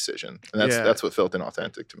community decision, and that's what felt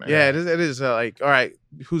inauthentic to me. Yeah, it is like, all right,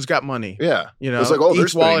 who's got money? Yeah, You know, it's like, oh, they're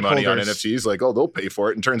each spending wallet money holders- on NFTs. Like, oh, they'll pay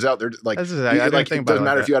for it. And turns out they're like, I didn't like think it doesn't about it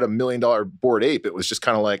matter like if you had $1 million Bored Ape. It was just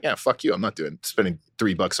kind of like, yeah, fuck you. I'm not spending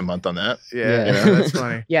 $3 a month on that. Yeah, Yeah. that's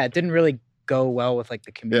funny. Yeah, it didn't really go well with like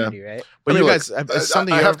the community, right? But I mean, you look, guys, it's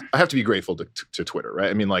something I you have to be grateful to Twitter, right?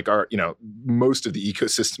 I mean, like most of the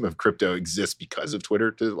ecosystem of crypto exists because of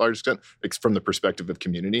Twitter to a large extent, from the perspective of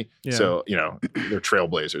community. Yeah. So, they're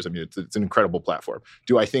trailblazers. I mean, it's an incredible platform.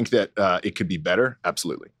 Do I think that it could be better?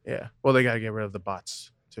 Absolutely. Yeah. Well, they got to get rid of the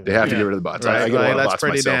bots too. They have to Yeah. get rid of the bots. Right. I get a lot of That's bots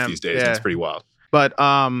pretty myself damn- these days. yeah. It's pretty wild. But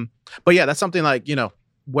yeah, that's something like,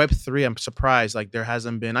 Web3, I'm surprised like there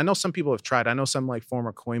hasn't been. I know some people have tried. I know some like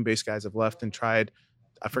former Coinbase guys have left and tried.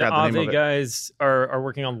 I forgot the name of it. guys are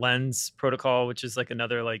working on Lens protocol, which is like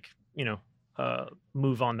another like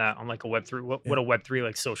move on that on like a Web3 what a Web3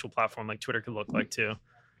 like social platform like Twitter could look like too.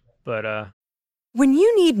 But When you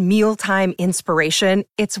need mealtime inspiration,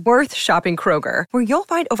 it's worth shopping Kroger, where you'll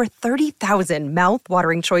find over 30,000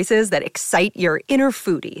 mouth-watering choices that excite your inner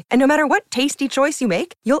foodie. And no matter what tasty choice you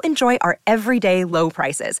make, you'll enjoy our everyday low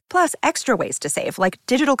prices, plus extra ways to save, like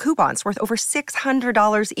digital coupons worth over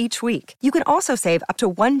 $600 each week. You can also save up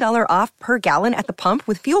to $1 off per gallon at the pump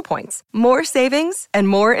with fuel points. More savings and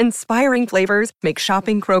more inspiring flavors make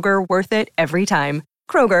shopping Kroger worth it every time.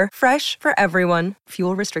 Kroger, fresh for everyone.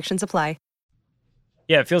 Fuel restrictions apply.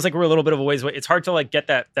 yeah, it feels like we're a little bit of a ways away. It's hard to like get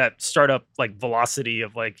that startup like velocity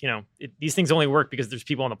of like, these things only work because there's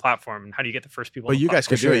people on the platform. And how do you get the first people? But on the you guys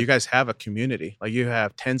platform? could do it. You guys have a community. Like you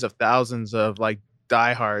have tens of thousands of like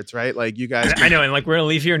diehards, right? Like you guys. I know, and like we're gonna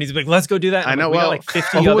leave here, and he's like, "Let's go do that." And I know. we got Well, like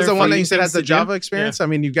 50 who was other the one that free you said has things the to do. Java experience? I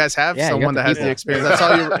mean, you guys have Yeah, you someone got that the has the people.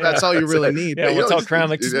 experience. That's all you really need. Yeah, you we'll know, tell just- Crown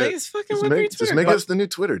like, just yeah, make us fucking Just Web3 make Twitter. us the new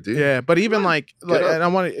Twitter, dude. Yeah, but even like, Get up. and I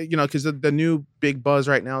want to, because the new big buzz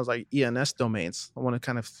right now is like ENS domains. I want to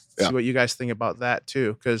kind of see what you guys think about that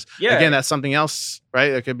too, because Yeah. again, that's something else,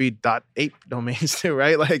 right? It could be .ape domains too,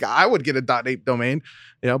 right? Like I would get a .ape domain,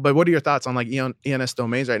 But what are your thoughts on like ENS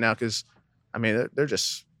domains right now? Because I mean, they're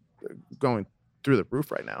just going through the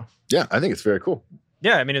roof right now. Yeah, I think it's very cool.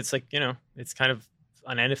 Yeah, I mean, it's like, it's kind of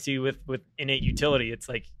an NFT with innate utility. It's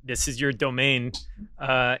like, this is your domain.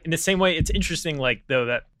 In the same way, it's interesting, like, though,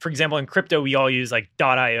 that, for example, in crypto, we all use like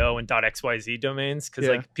 .io and .xyz domains because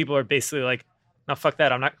like people are basically like, no, fuck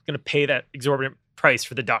that. I'm not going to pay that exorbitant price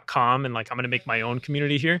for the .com, and like I'm going to make my own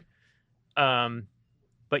community here.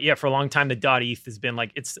 But yeah, for a long time, the .eth has been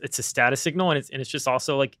like, it's a status signal, and it's just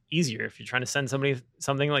also like easier if you're trying to send somebody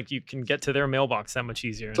something, like you can get to their mailbox that much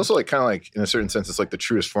easier. It's also like kind of like, in a certain sense, it's like the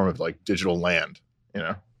truest form of like digital land,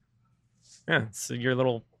 Yeah, so your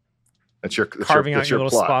little that's your carving out your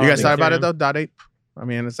little plot. spot. You guys thought about it though? .ape. I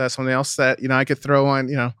mean, is that something else that I could throw on?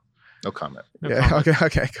 No comment.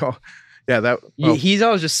 Okay, cool. Yeah, he's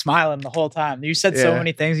always just smiling the whole time. You said so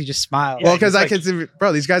many things, he just smiled. Well, because I could see,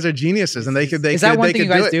 bro, these guys are geniuses, and they could. Is that one thing you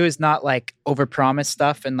guys do? Is not like overpromise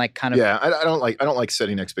stuff and like kind of. Yeah, I don't like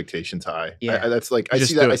setting expectations high. Yeah, that's like I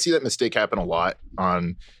see that mistake happen a lot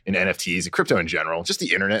in NFTs and crypto in general, just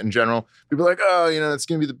the internet in general. People are like, oh, it's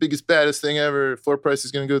going to be the biggest, baddest thing ever. Floor price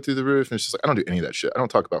is going to go through the roof, and it's just like I don't do any of that shit. I don't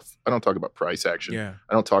talk about price action. Yeah.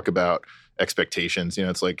 I don't talk about expectations.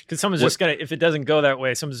 It's like because someone's just gonna, if it doesn't go that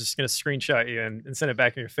way, someone's just gonna screenshot you and send it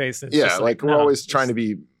back in your face. And it's just like we're always trying to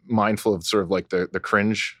be mindful of sort of like the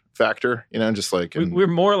cringe factor, just like we're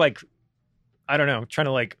more like, I don't know, trying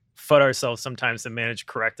to like FUD ourselves sometimes to manage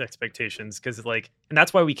correct expectations, because like, and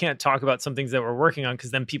that's why we can't talk about some things that we're working on,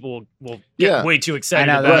 because then people will get way too excited.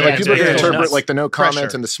 I know right, like people are going to interpret nuts. like the no Pressure.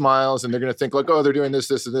 comment and the smiles, and they're going to think like, oh, they're doing this,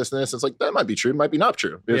 this, and this, and this. It's like that might be true, it might be not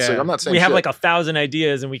true. It's like I'm not saying we have shit. like 1,000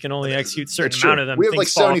 ideas, and we can only execute a certain It's true. amount of them. We have like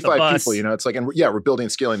Things fall off the 75 bus. people. It's like, and we're building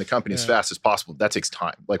and scaling the company as fast as possible. That takes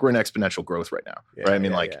time. Like we're in exponential growth right now, right? I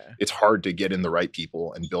mean, it's hard to get in the right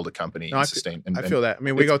people and build a company and sustain. I feel that. I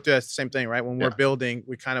mean, we go through that same thing, right? When we're building,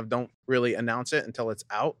 we kind of don't really announce it until it's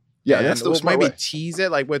out. Yeah, and that's the we'll smart maybe way. tease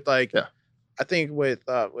it, like with like, I think with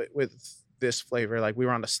this flavor, like we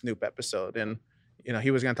were on the Snoop episode, and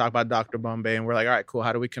he was going to talk about Dr. Bombay, and we're like, all right, cool.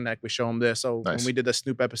 How do we connect? We show him this. So when we did the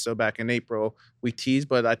Snoop episode back in April, we teased,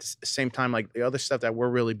 but at the same time, like the other stuff that we're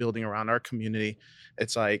really building around our community,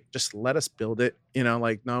 it's like, just let us build it,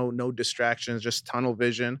 like no distractions, just tunnel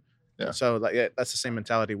vision. Yeah. So like, that's the same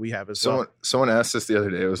mentality we have as well. Someone asked this the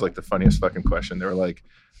other day. It was like the funniest fucking question. They were like,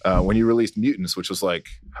 when you released Mutants, which was like,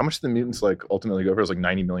 how much did the Mutants like ultimately go for? It was like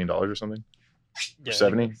 $90 million or something. Yeah,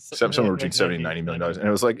 70, somewhere between 70 and 90 $90 million. And it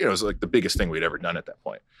was like the biggest thing we'd ever done at that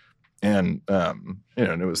point. And and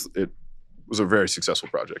it was a very successful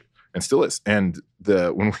project and still is. And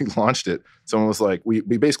when we launched it, someone was like, we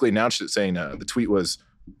basically announced it saying the tweet was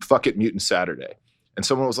 "fuck it, Mutant Saturday," and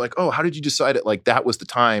someone was like, oh, how did you decide it? Like that was the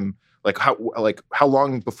time. Like how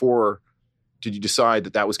long before did you decide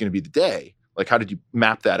that was going to be the day? Like how did you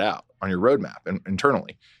map that out on your roadmap and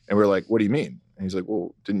internally? And we're like, what do you mean? And he's like,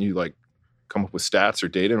 well, didn't you like come up with stats or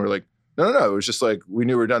data? And we're like, no. It was just like we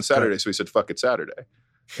knew we were done Saturday, so we said fuck it Saturday.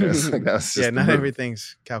 Like, not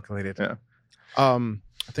everything's calculated. Yeah.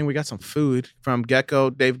 I think we got some food from Gecko.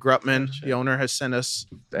 Dave Grutman, the owner, has sent us.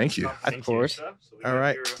 Thank you. Of course. All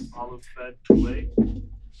right.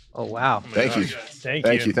 Oh wow! Thank you.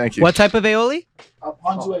 Thank you. What type of aioli?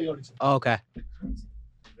 Ponzu aioli. Oh, okay.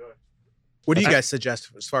 What do you guys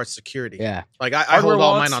suggest as far as security? Yeah. Like I hold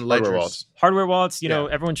all mine on ledgers. Hardware wallets,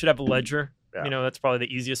 everyone should have a ledger. Yeah. That's probably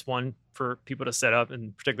the easiest one for people to set up,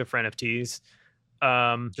 in particular for NFTs.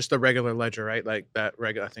 Just a regular ledger, right? Like that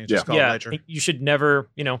regular thing, just called ledger. You should never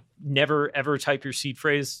ever type your seed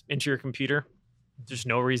phrase into your computer. There's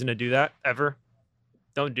no reason to do that ever.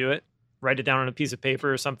 Don't do it. Write it down on a piece of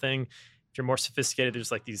paper or something. If you're more sophisticated,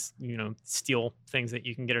 there's like these, steel things that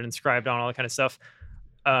you can get it inscribed on, all that kind of stuff.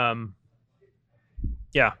 And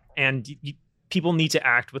people need to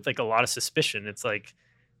act with like a lot of suspicion. It's like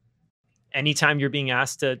anytime you're being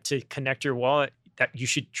asked to connect your wallet, that you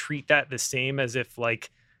should treat that the same as if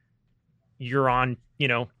like you're on,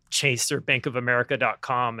 Chase or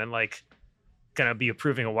bankofamerica.com and like gonna be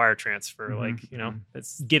approving a wire transfer. Mm-hmm.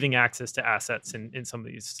 It's giving access to assets in some of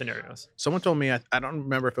these scenarios. Someone told me, I don't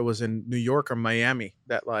remember if it was in New York or Miami,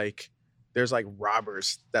 that like there's like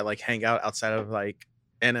robbers that like hang out outside of like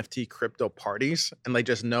NFT crypto parties, and they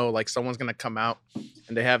just know like someone's gonna come out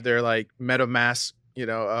and they have their like MetaMask,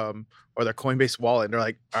 or their Coinbase wallet, and they're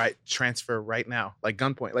like, all right, transfer right now, like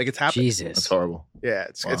gunpoint, like it's happening. Jesus, that's horrible. Yeah,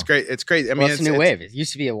 it's great. It's crazy. I mean, it's a new wave. It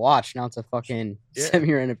used to be a watch, now it's a fucking send me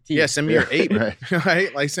your NFT. Yeah, send me your ape,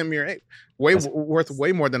 right? Like send me your ape. Worth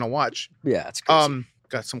way more than a watch. Yeah, it's crazy.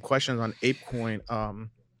 Got some questions on ApeCoin.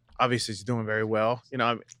 Obviously it's doing very well.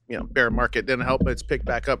 Bear market didn't help, but it's picked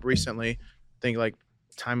back up recently. I think like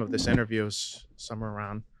time of this interview is somewhere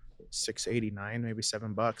around $6.89, maybe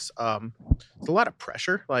 $7. It's a lot of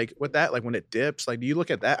pressure, like with that, like when it dips. Like, do you look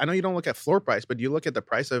at that? I know you don't look at floor price, but do you look at the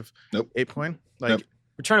price of ApeCoin? Like,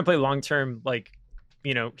 we're trying to play long term. Like,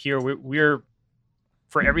 here we're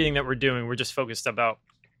for everything that we're doing, we're just focused about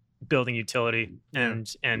building utility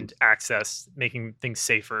and access, making things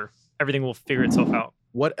safer. Everything will figure itself out.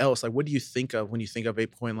 What else? Like, what do you think of when you think of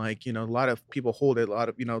ApeCoin? Like, a lot of people hold it. A lot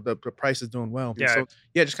of, the price is doing well. Yeah. So,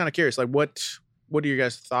 just kind of curious. Like, what are your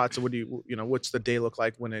guys' thoughts? Or what do what's the day look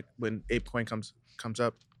like when ApeCoin comes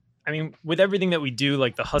up? I mean, with everything that we do,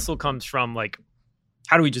 like the hustle comes from like,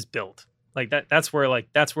 how do we just build? Like that's where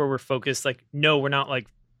we're focused. Like, no, we're not like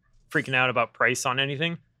freaking out about price on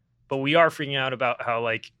anything, but we are freaking out about how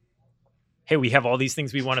like, hey, we have all these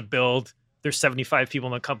things we want to build. There's 75 people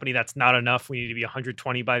in the company. That's not enough. We need to be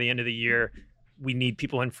 120 by the end of the year. We need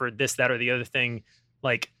people in for this, that, or the other thing.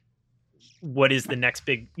 Like, what is the next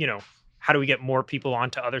big, how do we get more people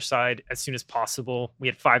onto other side as soon as possible? We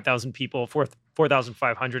had 5,000 people,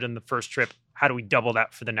 4,500 in the first trip. How do we double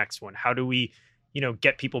that for the next one? How do we,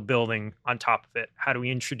 get people building on top of it? How do we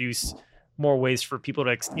introduce more ways for people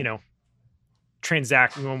to,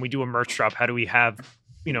 transact when we do a merch drop? How do we have,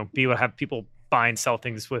 be able to have people buy and sell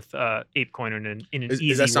things with ApeCoin in an easy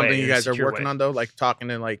way? Is that something you guys are working way. on though? Like talking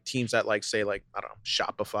to like teams that like say like, I don't know,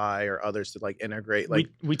 Shopify or others to like integrate. Like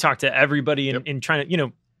we talk to everybody in trying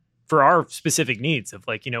to, for our specific needs of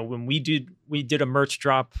like, when we did a merch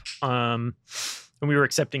drop and we were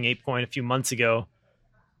accepting ApeCoin a few months ago,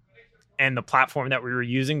 and the platform that we were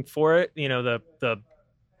using for it, that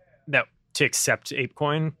to accept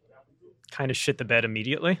ApeCoin kind of shit the bed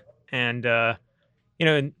immediately. And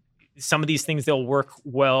and some of these things, they'll work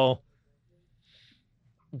well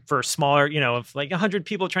for smaller, of like 100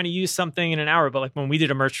 people trying to use something in an hour. But like when we did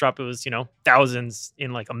a merch drop, it was, thousands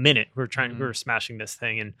in like a minute. We were smashing this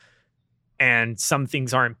thing, and some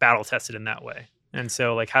things aren't battle tested in that way. And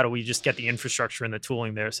so like, how do we just get the infrastructure and the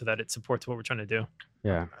tooling there so that it supports what we're trying to do?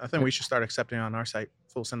 Yeah. I think we should start accepting on our site,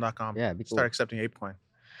 fullsend.com. Yeah. Cool. Start accepting ApeCoin.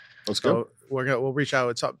 Let's go. We'll reach out.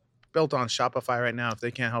 It's built on Shopify right now. If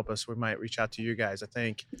they can't help us, we might reach out to you guys. I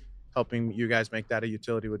think helping you guys make that a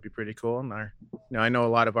utility would be pretty cool. And I know a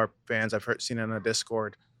lot of our fans, seen it in the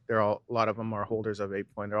Discord. A lot of them are holders of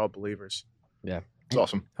ApeCoin. They're all believers. Yeah. It's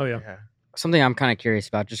awesome. Oh yeah. Something I'm kind of curious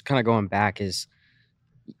about, just kind of going back, is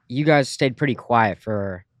you guys stayed pretty quiet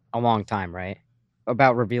for a long time, right?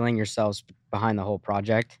 About revealing yourselves behind the whole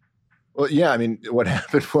project. Well, yeah, I mean, what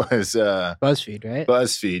happened was BuzzFeed, right?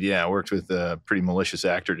 BuzzFeed, yeah, worked with a pretty malicious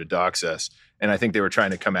actor to dox us, and I think they were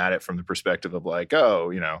trying to come at it from the perspective of like,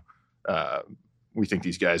 we think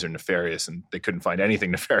these guys are nefarious, and they couldn't find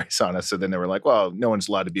anything nefarious on us. So then they were like, well, no one's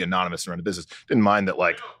allowed to be anonymous and run a business. Didn't mind that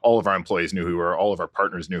like all of our employees knew who we were, all of our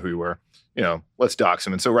partners knew who we were. Let's dox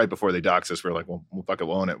them. And so right before they dox us, we were like, well, we'll fucking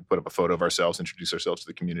own it. We'll put up a photo of ourselves, introduce ourselves to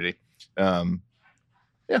the community.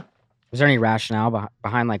 Yeah. Was there any rationale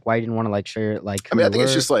behind like why you didn't want to like share like? I mean, I think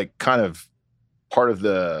it's just like kind of part of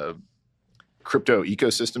the crypto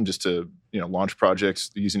ecosystem, just to launch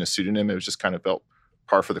projects using a pseudonym. It was just kind of felt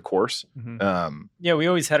par for the course. Mm-hmm. Yeah, we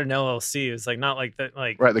always had an LLC. It's like not like that.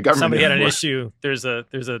 Like right, the government. Somebody had an issue. There's a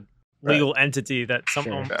legal entity that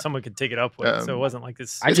someone could take it up with. So it wasn't like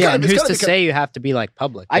this. And who's to say you have to be like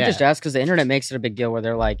public? I just asked because the internet makes it a big deal where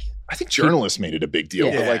they're like, I think journalists made it a big deal,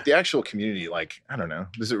 but like the actual community, like, I don't know,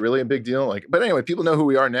 is it really a big deal? Like, but anyway, people know who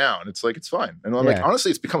we are now, and it's like, it's fine. And I'm like, honestly,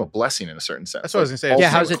 it's become a blessing in a certain sense. That's what I was gonna say. Yeah,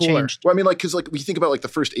 how's it changed? Well, I mean, like, because like, we think about like the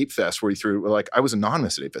first Ape Fest where you threw, like, I was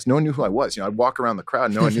anonymous at Ape Fest. No one knew who I was. I'd walk around the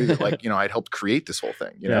crowd, no one knew that, like, I'd helped create this whole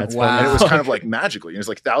thing. Wow. And it was kind of like magically. There's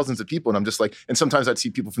like thousands of people, and I'm just like, and sometimes I'd see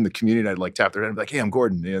people from the community, and I'd like tap their head and be like, hey, I'm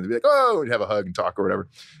Gordon. They'd be like, oh, we'd have a hug and talk or whatever.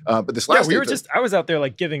 But this last, I was out there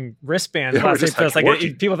like giving wristbands last Ape Fest.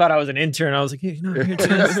 Like people thought I was an intern. I was like, hey,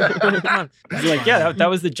 come on. Like, yeah, that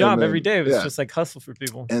was the job every day. It was just like hustle for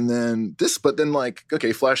people. And then like,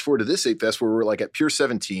 okay, flash forward to this Ape Fest where we're like at Pier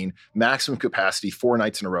 17, maximum capacity, 4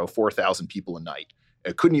 nights in a row, 4,000 people a night.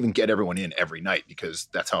 It couldn't even get everyone in every night because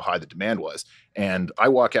that's how high the demand was. And I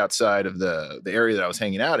walk outside of the area that I was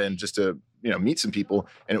hanging out in just to, meet some people.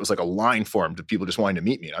 And it was like a line formed of people just wanting to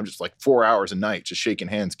meet me. And I'm just like 4 hours a night, just shaking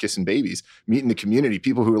hands, kissing babies, meeting the community,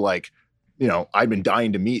 people who were like, I've been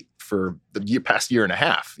dying to meet for the past year and a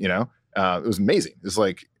half, it was amazing. It was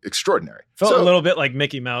like extraordinary. Felt a little bit like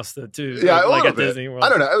Mickey Mouse too. Yeah, like at bit. Disney World. I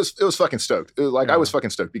don't know. It was fucking stoked. I was fucking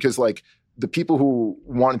stoked because like the people who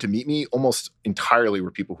wanted to meet me almost entirely were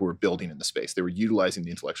people who were building in the space. They were utilizing the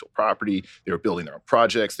intellectual property. They were building their own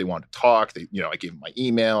projects. They wanted to talk. I gave them my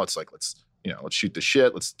email. It's like, let's shoot the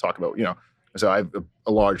shit. Let's talk about, so I have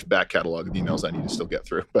a large back catalog of emails I need to still get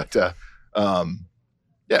through. But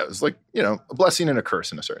it was like, a blessing and a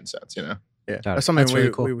curse in a certain sense, Yeah, That's something really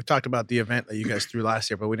cool. we talked about the event that you guys threw last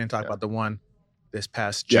year, but we didn't talk about the one this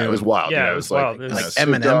past June. Yeah, it was wild. Yeah, it was like, wild. It was like Snoop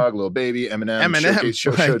Eminem. Dogg, Lil Baby, Eminem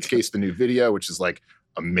showcased the new video, which is like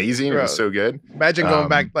amazing. It was so good. Imagine going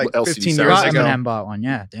back like LCD 15 sound years Brought ago. Eminem bought one.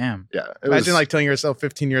 Yeah, damn. Yeah, Imagine like telling yourself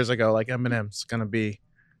 15 years ago, like Eminem's gonna be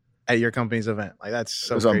at your company's event. Like that's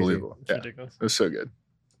so it was crazy. unbelievable. It's Yeah, ridiculous. it was so good.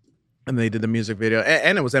 And they did the music video,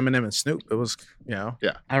 and it was Eminem and Snoop. It was, I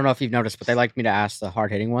don't know if you've noticed, but they like me to ask the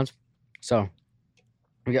hard hitting ones. So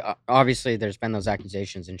obviously, there's been those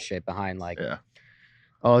accusations and shit behind like,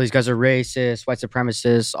 oh, these guys are racist, white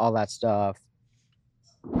supremacists, all that stuff.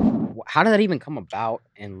 How did that even come about,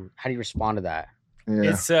 and how do you respond to that?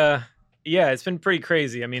 Yeah. It's been pretty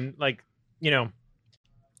crazy. I mean, like,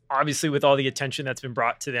 obviously with all the attention that's been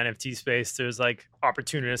brought to the NFT space, there's like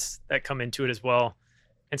opportunists that come into it as well.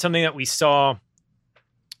 And something that we saw,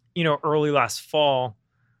 early last fall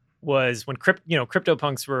was when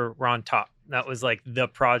CryptoPunks were on top. That was like the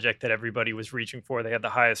project that everybody was reaching for. They had the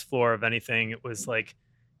highest floor of anything. It was like,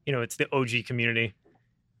 it's the OG community.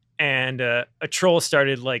 And a troll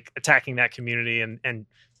started like attacking that community and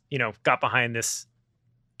got behind this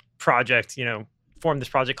project, formed this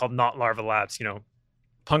project called Not Larva Labs.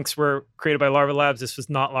 Punks were created by Larva Labs. This was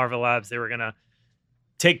not Larva Labs. They were going to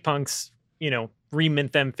take punks,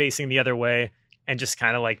 remint them facing the other way and just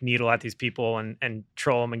kind of like needle at these people and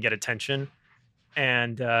troll them and get attention.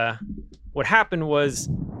 And what happened was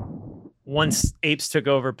once apes took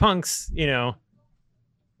over punks,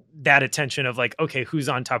 that attention of like, okay, who's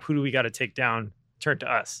on top? Who do we got to take down? Turned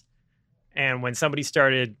to us. And when somebody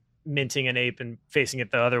started minting an ape and facing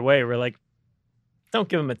it the other way, we're like, don't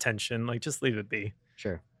give them attention. Like, just leave it be.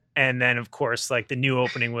 Sure. And then, of course, like the new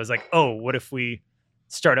opening was like, oh, what if we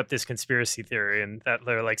start up this conspiracy theory and that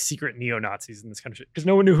they're like secret neo-Nazis in this country? Because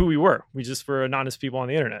no one knew who we were. We just were anonymous people on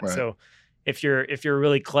the internet. Right. So if you're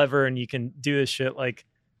really clever and you can do this shit, like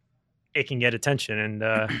it can get attention. And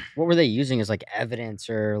what were they using as like evidence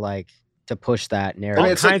or like to push that narrative? I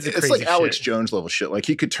mean, it's crazy like Alex shit. Jones level shit. Like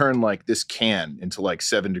he could turn like this can into like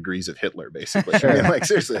 7 degrees of Hitler, basically. I mean, like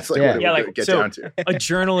seriously, it's like what it would get down to. A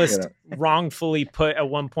journalist wrongfully put at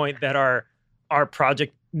one point that our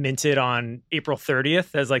project minted on April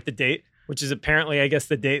 30th as like the date, which is apparently, I guess,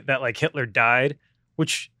 the date that like Hitler died,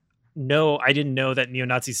 which no, I didn't know that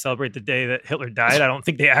neo-Nazis celebrate the day that Hitler died. I don't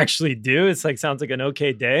think they actually do. It's like, sounds like an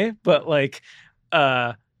okay day, but like,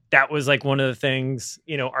 that was like one of the things,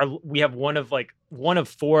 we have one of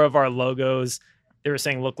 4 of our logos. They were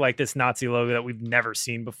saying look like this Nazi logo that we've never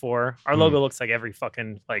seen before. Our logo looks like every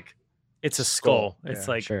fucking like it's a skull. It's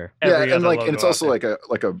like sure. every and other like logo and it's out also there.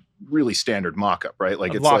 like a really standard mock-up, right?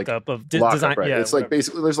 Like A it's like mock-up of mock-up, design. right? Yeah, it's like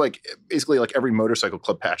whatever. there's basically like every motorcycle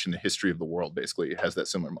club patch in the history of the world basically has that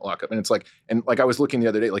similar mock-up. And it's like I was looking the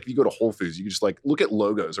other day, like if you go to Whole Foods, you can just like look at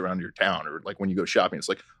logos around your town, or like when you go shopping, it's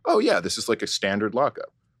like, oh yeah, this is like a standard mock-up,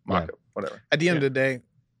 whatever. At the end of the day,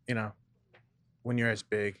 when you're as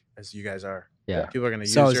big as you guys are, people are going to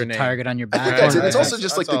use So is your a name. target on your I back. think that's it. It's Right. also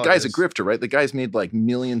just like That's the all guy's it a is. grifter, right? The guy's made like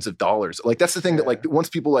millions of dollars. Like that's the thing that like once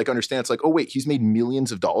people like understand, it's like, oh wait, he's made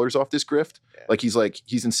millions of dollars off this grift. Yeah. Like he's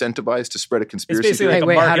incentivized to spread a conspirity basically theory like a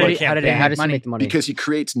wait, how marketing did he campaign. How does he money? make the money? because he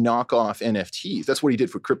creates knockoff NFTs. That's what he did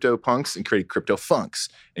for CryptoPunks and created CryptoFunks.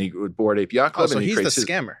 And he would Bored Ape Yacht Club. So and he he's the creates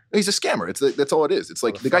scammer. He's a scammer. That's all it is. It's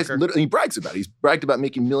like the guy's Motherfucker. literally, he brags about it. He's bragged about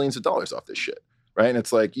making millions of dollars off this shit. Right. And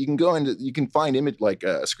it's like, you can find image like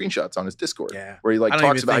screenshots on his Discord where he like I don't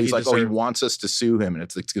talks even about, think he's he like, oh, he deserved- wants us to sue him. And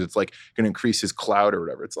it's like going to increase his clout or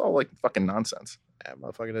whatever. It's all like fucking nonsense. Yeah,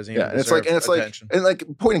 motherfucker doesn't even Yeah. And it's deserve like, attention. and like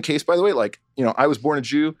point in case, by the way, like, I was born a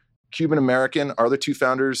Jew, Cuban American, our other 2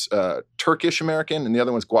 founders, Turkish American, and the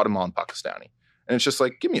other one's Guatemalan Pakistani. And it's just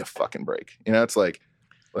like, give me a fucking break. It's like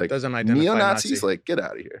Doesn't identify neo-Nazis, Nazi. like, get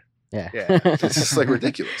out of here. Yeah. It's just like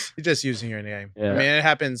ridiculous. You're just using your name. Yeah. I mean, it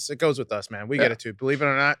happens. It goes with us, man. We get it too. Believe it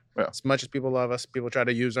or not, Yeah. as much as people love us, people try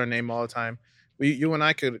to use our name all the time. You and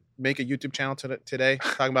I could make a YouTube channel today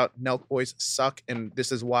talking about Nelk Boys suck, and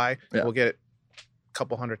this is why. Yeah. We'll get a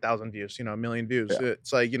couple 100,000 views, 1 million views. Yeah.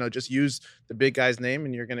 It's like, just use the big guy's name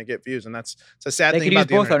and you're going to get views. And it's a sad They thing could use about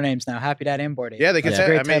the both our internet. names now. Happy Dad and Bored Ape. Yeah, they could That's say, a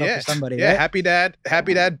great I mean, title yeah. for somebody. Yeah, right?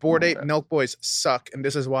 Happy Dad, Bored Ape, Nelk Boys suck, and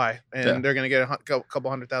this is why. And they're going to get a couple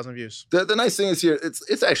 100,000 views. The nice thing is here,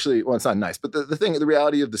 it's actually, well, it's not nice, but the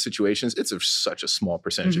reality of the situation is it's such a small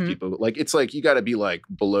percentage of people. Like, it's like, you got to be like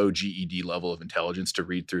below GED level of intelligence to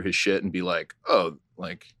read through his shit and be like, oh,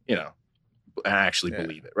 like, and actually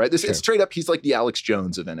believe it, right? It's straight up, he's like the Alex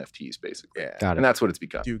Jones of NFTs, basically. Yeah. Got it. And that's what it's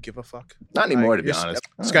become. Do you give a fuck? Not anymore, to be You're- honest.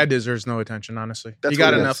 This guy deserves no attention, honestly. That's You got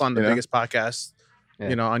what it enough is, on the biggest podcast,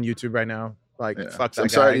 Yeah. on YouTube right now. Like, fuck that I'm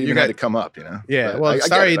guy. sorry you got to come up, you know? Yeah, But well,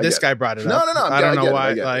 sorry I this guy brought it No, up. no, I don't know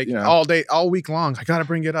why. Like, you know? all week long, I got to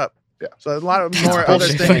bring it up. Yeah. So a lot of more other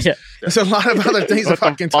things. There's a lot of other things to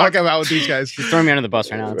fucking talk about with these guys. He's throwing me under the bus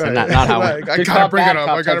right now. It's not how like, I gotta bring it up.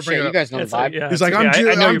 I gotta bring it up. You guys know the vibe. Yeah, He's like,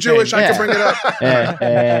 okay. I'm Jewish. I can bring it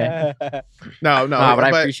up. No, but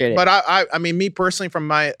I appreciate it. But I mean, me personally, from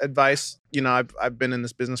my advice, you know, I've been in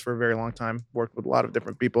this business for a very long time. Worked with a lot of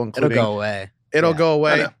different people, including. It'll go away. It'll go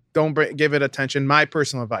away. Don't give it attention. My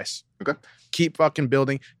personal advice. Okay. Keep fucking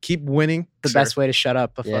building. Keep winning. The best way to shut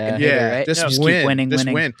up a fucking hater, right? Just win. keep winning.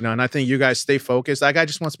 Just win. You know, and I think you guys stay focused. That guy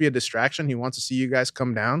just wants to be a distraction. He wants to see you guys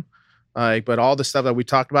come down. But all the stuff that we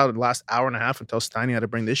talked about in the last hour and a half until Steiny had to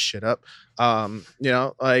bring this shit up. You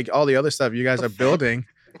know, like all the other stuff you guys are building.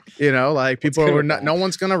 You know, like people are not. No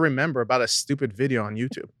one's gonna remember about a stupid video on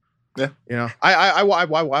YouTube. Yeah, you know, I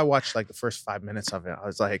watched like the first 5 minutes of it. I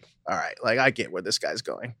was like, all right, like I get where this guy's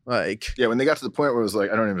going. Like, yeah, when they got to the point where it was like,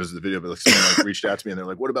 I don't know if it was the video, but like someone like reached out to me and they're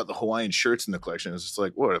like, what about the Hawaiian shirts in the collection? It's just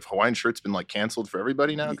like, what if Hawaiian shirts been like canceled for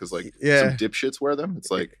everybody now because like some dipshits wear them? It's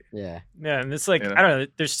like, yeah, and it's like, you know? I don't know.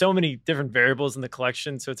 There's so many different variables in the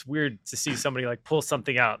collection, so it's weird to see somebody like pull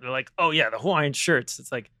something out. They're like, oh yeah, the Hawaiian shirts.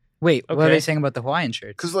 It's like, wait, what are they saying about the Hawaiian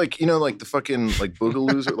shirts? Because like, you know, like the fucking like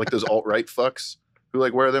boogaloos or like those alt-right fucks who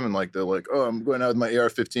like wear them and like they're like, oh, I'm going out with my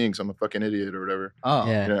AR-15 because I'm a fucking idiot or whatever. Oh,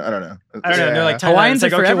 yeah. You know, I don't know. They're like Hawaiians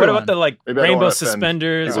like, are for okay, everyone. what about the like rainbow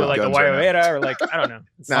suspenders or like the Waioera or like I don't know.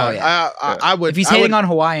 No, I would. If he's hating on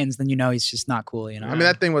Hawaiians, then you know he's just not cool. You know. I mean,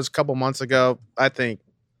 that thing was a couple months ago. I think,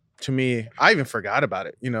 to me, I even forgot about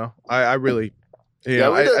it. You know, I really. You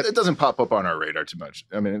know, it doesn't pop up on our radar too much.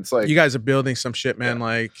 I mean, it's like you guys are building some shit, man.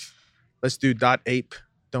 Like, let's do .ape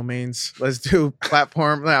domains. Let's do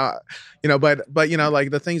platform now. You know, but you know,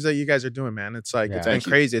 like the things that you guys are doing, man. It's like it's been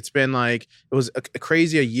crazy. It's been like it was a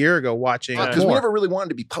crazy a year ago watching. Because we never really wanted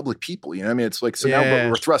to be public people. You know, what I mean, it's like so now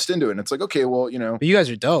we're thrust into it, and it's like okay, well, you know, but you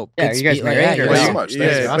guys are dope. Yeah, you guys are great. So much.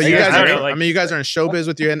 But you guys are. I mean, you guys are in showbiz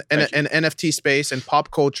with your NFT space and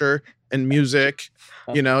pop culture and music.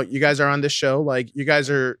 You know, you guys are on this show. Like you guys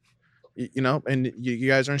are. You know, and you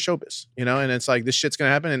guys are in showbiz, you know, and it's like this shit's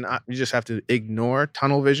gonna happen, and you just have to ignore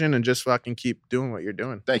tunnel vision and just fucking keep doing what you're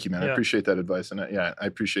doing. Thank you, man. I appreciate that advice, and I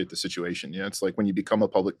appreciate the situation. You know, it's like when you become a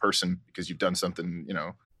public person because you've done something, you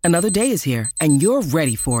know. Another day is here, and you're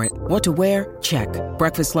ready for it. What to wear? Check.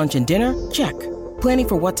 Breakfast, lunch, and dinner? Check. Planning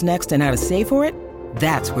for what's next and how to save for it?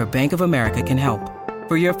 That's where Bank of America can help.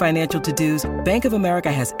 For your financial to-dos, Bank of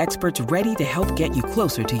America has experts ready to help get you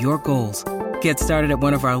closer to your goals. Get started at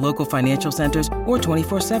one of our local financial centers or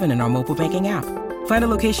 24/7 in our mobile banking app. Find a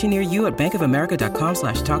location near you at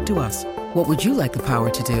bankofamerica.com/talktous. What would you like the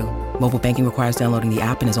power to do? Mobile banking requires downloading the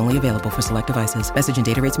app and is only available for select devices. Message and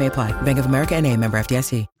data rates may apply. Bank of America NA, member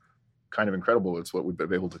FDIC. Kind of incredible. It's what we've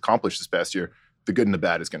been able to accomplish this past year. The good and the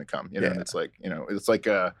bad is going to come. You know, and it's like, you know, it's like,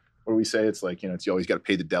 what do we say? It's like, you know, it's you always got to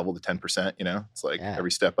pay the devil the 10%, you know? It's like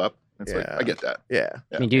every step up. It's like, I get that. Yeah.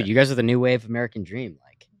 I mean, dude, you guys are the new wave American dream.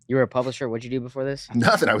 Like, you were a publisher. What'd you do before this?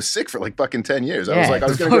 Nothing. I was sick for like fucking 10 years. I was like, I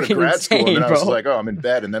was going to go to grad school. And then I was like, oh, I'm in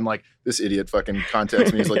bed. And then like this idiot fucking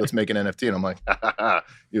contacts me. He's like, let's make an NFT. And I'm like,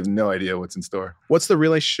 you have no idea what's in store. What's the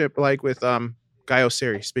relationship like with Guy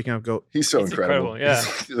Osiri? Speaking of GOAT. He's so incredible. Yeah.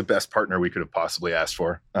 He's the best partner we could have possibly asked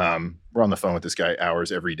for. We're on the phone with this guy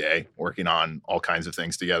hours every day, working on all kinds of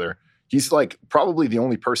things together. He's like probably the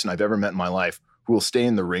only person I've ever met in my life who will stay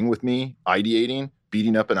in the ring with me, ideating,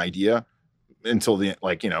 beating up an idea until the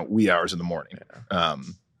like, you know, wee hours in the morning.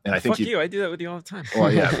 And I think Fuck you. I do that with you all the time.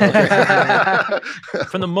 Well, yeah. Okay.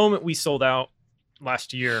 From the moment we sold out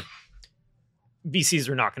last year, VCs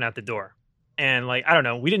were knocking at the door. And like, I don't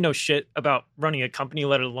know, we didn't know shit about running a company,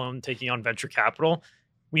 let alone taking on venture capital.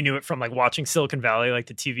 We knew it from like watching Silicon Valley, like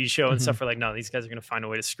the TV show and stuff. We're like, no, these guys are going to find a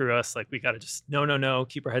way to screw us. Like, we got to just, no,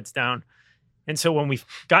 keep our heads down. And so when we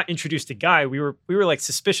got introduced to Guy, we were like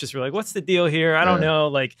suspicious. We're like, what's the deal here? I don't know.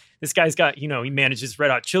 Like, this guy's got, you know, he manages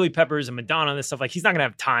Red Hot Chili Peppers and Madonna and this stuff. Like, he's not going to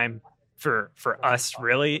have time for us,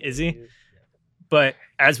 really, is he? But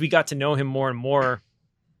as we got to know him more and more,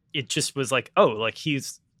 it just was like, oh, like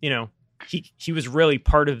he's, you know, he was really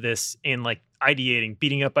part of this in like ideating,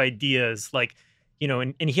 beating up ideas, like, you know,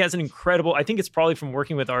 and he has an incredible, I think it's probably from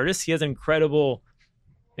working with artists, he has an incredible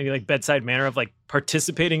maybe like bedside manner of like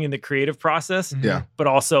participating in the creative process. Yeah. But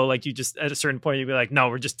also like you just at a certain point you'd be like, no,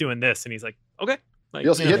 we're just doing this. And he's like, okay. Like,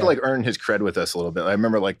 he had to like earn his cred with us a little bit. I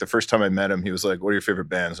remember like the first time I met him, he was like, "What are your favorite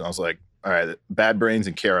bands?" And I was like, "All right, Bad Brains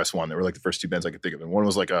and KRS-One." They were like the first two bands I could think of. And one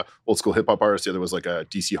was like a old school hip hop artist. The other was like a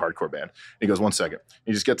DC hardcore band. And he goes, "1 second."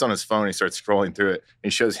 He just gets on his phone. And he starts scrolling through it. And he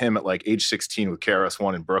shows him at like age 16 with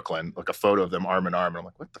KRS-One in Brooklyn, like a photo of them arm in arm. And I'm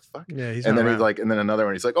like, "What the fuck?" Yeah, he's and then around. he's like, and then another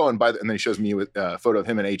one. He's like, "Oh, and and then he shows me with a photo of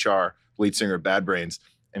him and HR, lead singer of Bad Brains.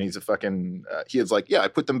 And he's a fucking, he was like, "Yeah, I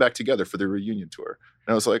put them back together for the reunion tour."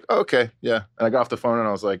 And I was like, "Oh, okay, yeah." And I got off the phone and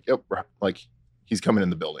I was like, "Yep, like he's coming in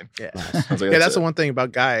the building." Yeah, I was like, yeah. That's the one thing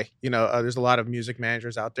about Guy. You know, there's a lot of music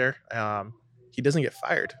managers out there. He doesn't get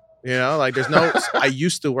fired. You know, like there's no. I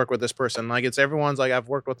used to work with this person. Like it's everyone's like I've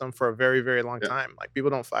worked with them for a very, very long time. Like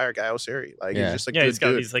people don't fire Guy Osiri. Like he's just a good he's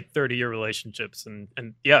got dude. these like 30-year relationships, and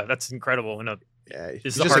yeah, that's incredible. Yeah,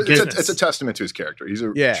 it's a testament to his character. He's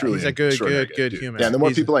a truly he's a good human. Yeah, and the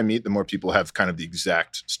more people I meet, the more people have kind of the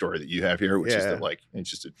exact story that you have here, which is that like he's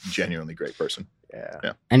just a genuinely great person.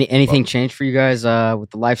 Yeah. Anything changed for you guys with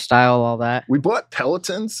the lifestyle, all that? We bought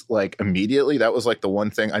Pelotons like immediately. That was like the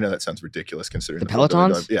one thing. I know that sounds ridiculous considering the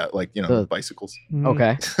Pelotons. Yeah, like the bicycles.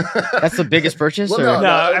 Okay, that's the biggest purchase. Well, no,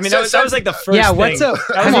 I mean that was like the first. Yeah, what's thing. up?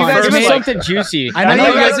 Have you guys made something juicy? I know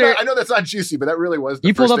you guys are. I know that's not juicy, but that really was.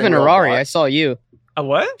 You pulled up in a Ferrari. I saw you. A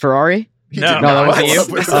what? Ferrari? No, that wasn't you.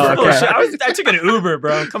 Oh, okay. I took an Uber,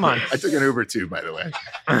 bro. Come on. I took an Uber too, by the way.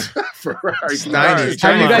 Ferrari.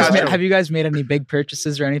 Have you guys made any big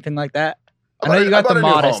purchases or anything like that? I know you got the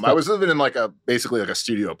modest. I was living in like basically like a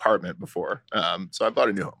studio apartment before, so I bought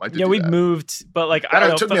a new home. We moved, but like I don't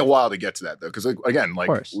know. It took me a while to get to that though, because again, like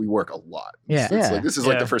we work a lot. Yeah, it's like this is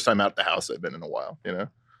like the first time out the house I've been in a while. You know,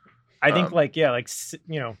 I think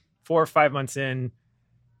 4 or 5 months in.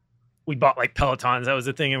 We bought like Pelotons. That was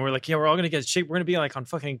the thing. And we're like, yeah, we're all going to get in shape. We're going to be like on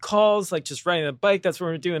fucking calls, like just riding the bike. That's what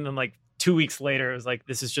we're doing. And then like 2 weeks later, it was like,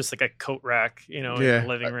 this is just like a coat rack, in the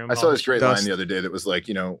living room. I saw this great line the other day that was like,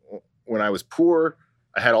 when I was poor,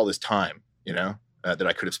 I had all this time, that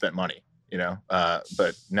I could have spent money,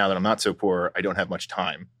 but now that I'm not so poor, I don't have much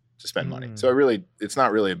time to spend money. So it's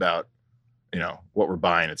not really about, what we're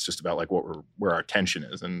buying. It's just about like where our attention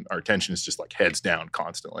is, and our attention is just like heads down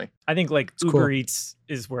constantly. I think like Uber Eats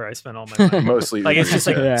is where I spend all my money. Mostly, like it's just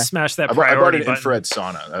like smash that priority. I bought an button. infrared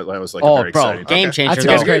sauna. That was like a very exciting game changer.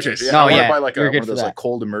 That's great. No, I want to buy like one of those like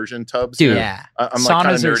cold immersion tubs. Dude, I'm like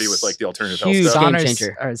kind of nerdy with like the alternative health stuff. Game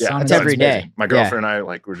changer. Yeah, it's every day. My girlfriend and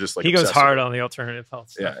I we're just like he goes hard on the alternative health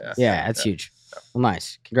stuff. Yeah, that's huge. Well,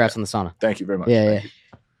 nice. Congrats on the sauna. Thank you very much. Yeah.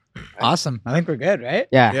 Awesome. I think we're good, right?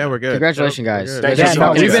 Yeah, we're good. Congratulations, guys. Thank you so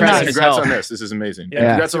much. Congrats on this. This is amazing. Yeah.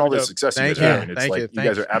 Congrats on all the success you guys are having. It's like you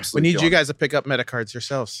guys are absolutely. We need you guys to pick up Metacards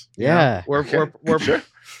yourselves. Yeah, we're sure.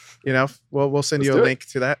 We'll send you a link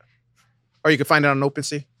to that, or you can find it on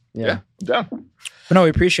OpenSea. Yeah, I'm down. But no, we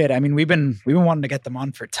appreciate it. I mean, we've been wanting to get them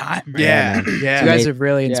on for time. Right? Yeah. You guys have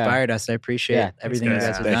really inspired us. I appreciate everything you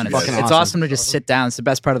guys have done. It's awesome to just sit down. It's the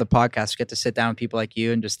best part of the podcast. Get to sit down with people like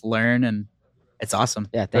you and just learn, and it's awesome.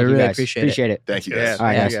 Yeah, thank you really guys. Appreciate it. it. Thank you guys. Yeah, all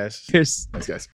right, thank you guys. Cheers. Thanks, guys.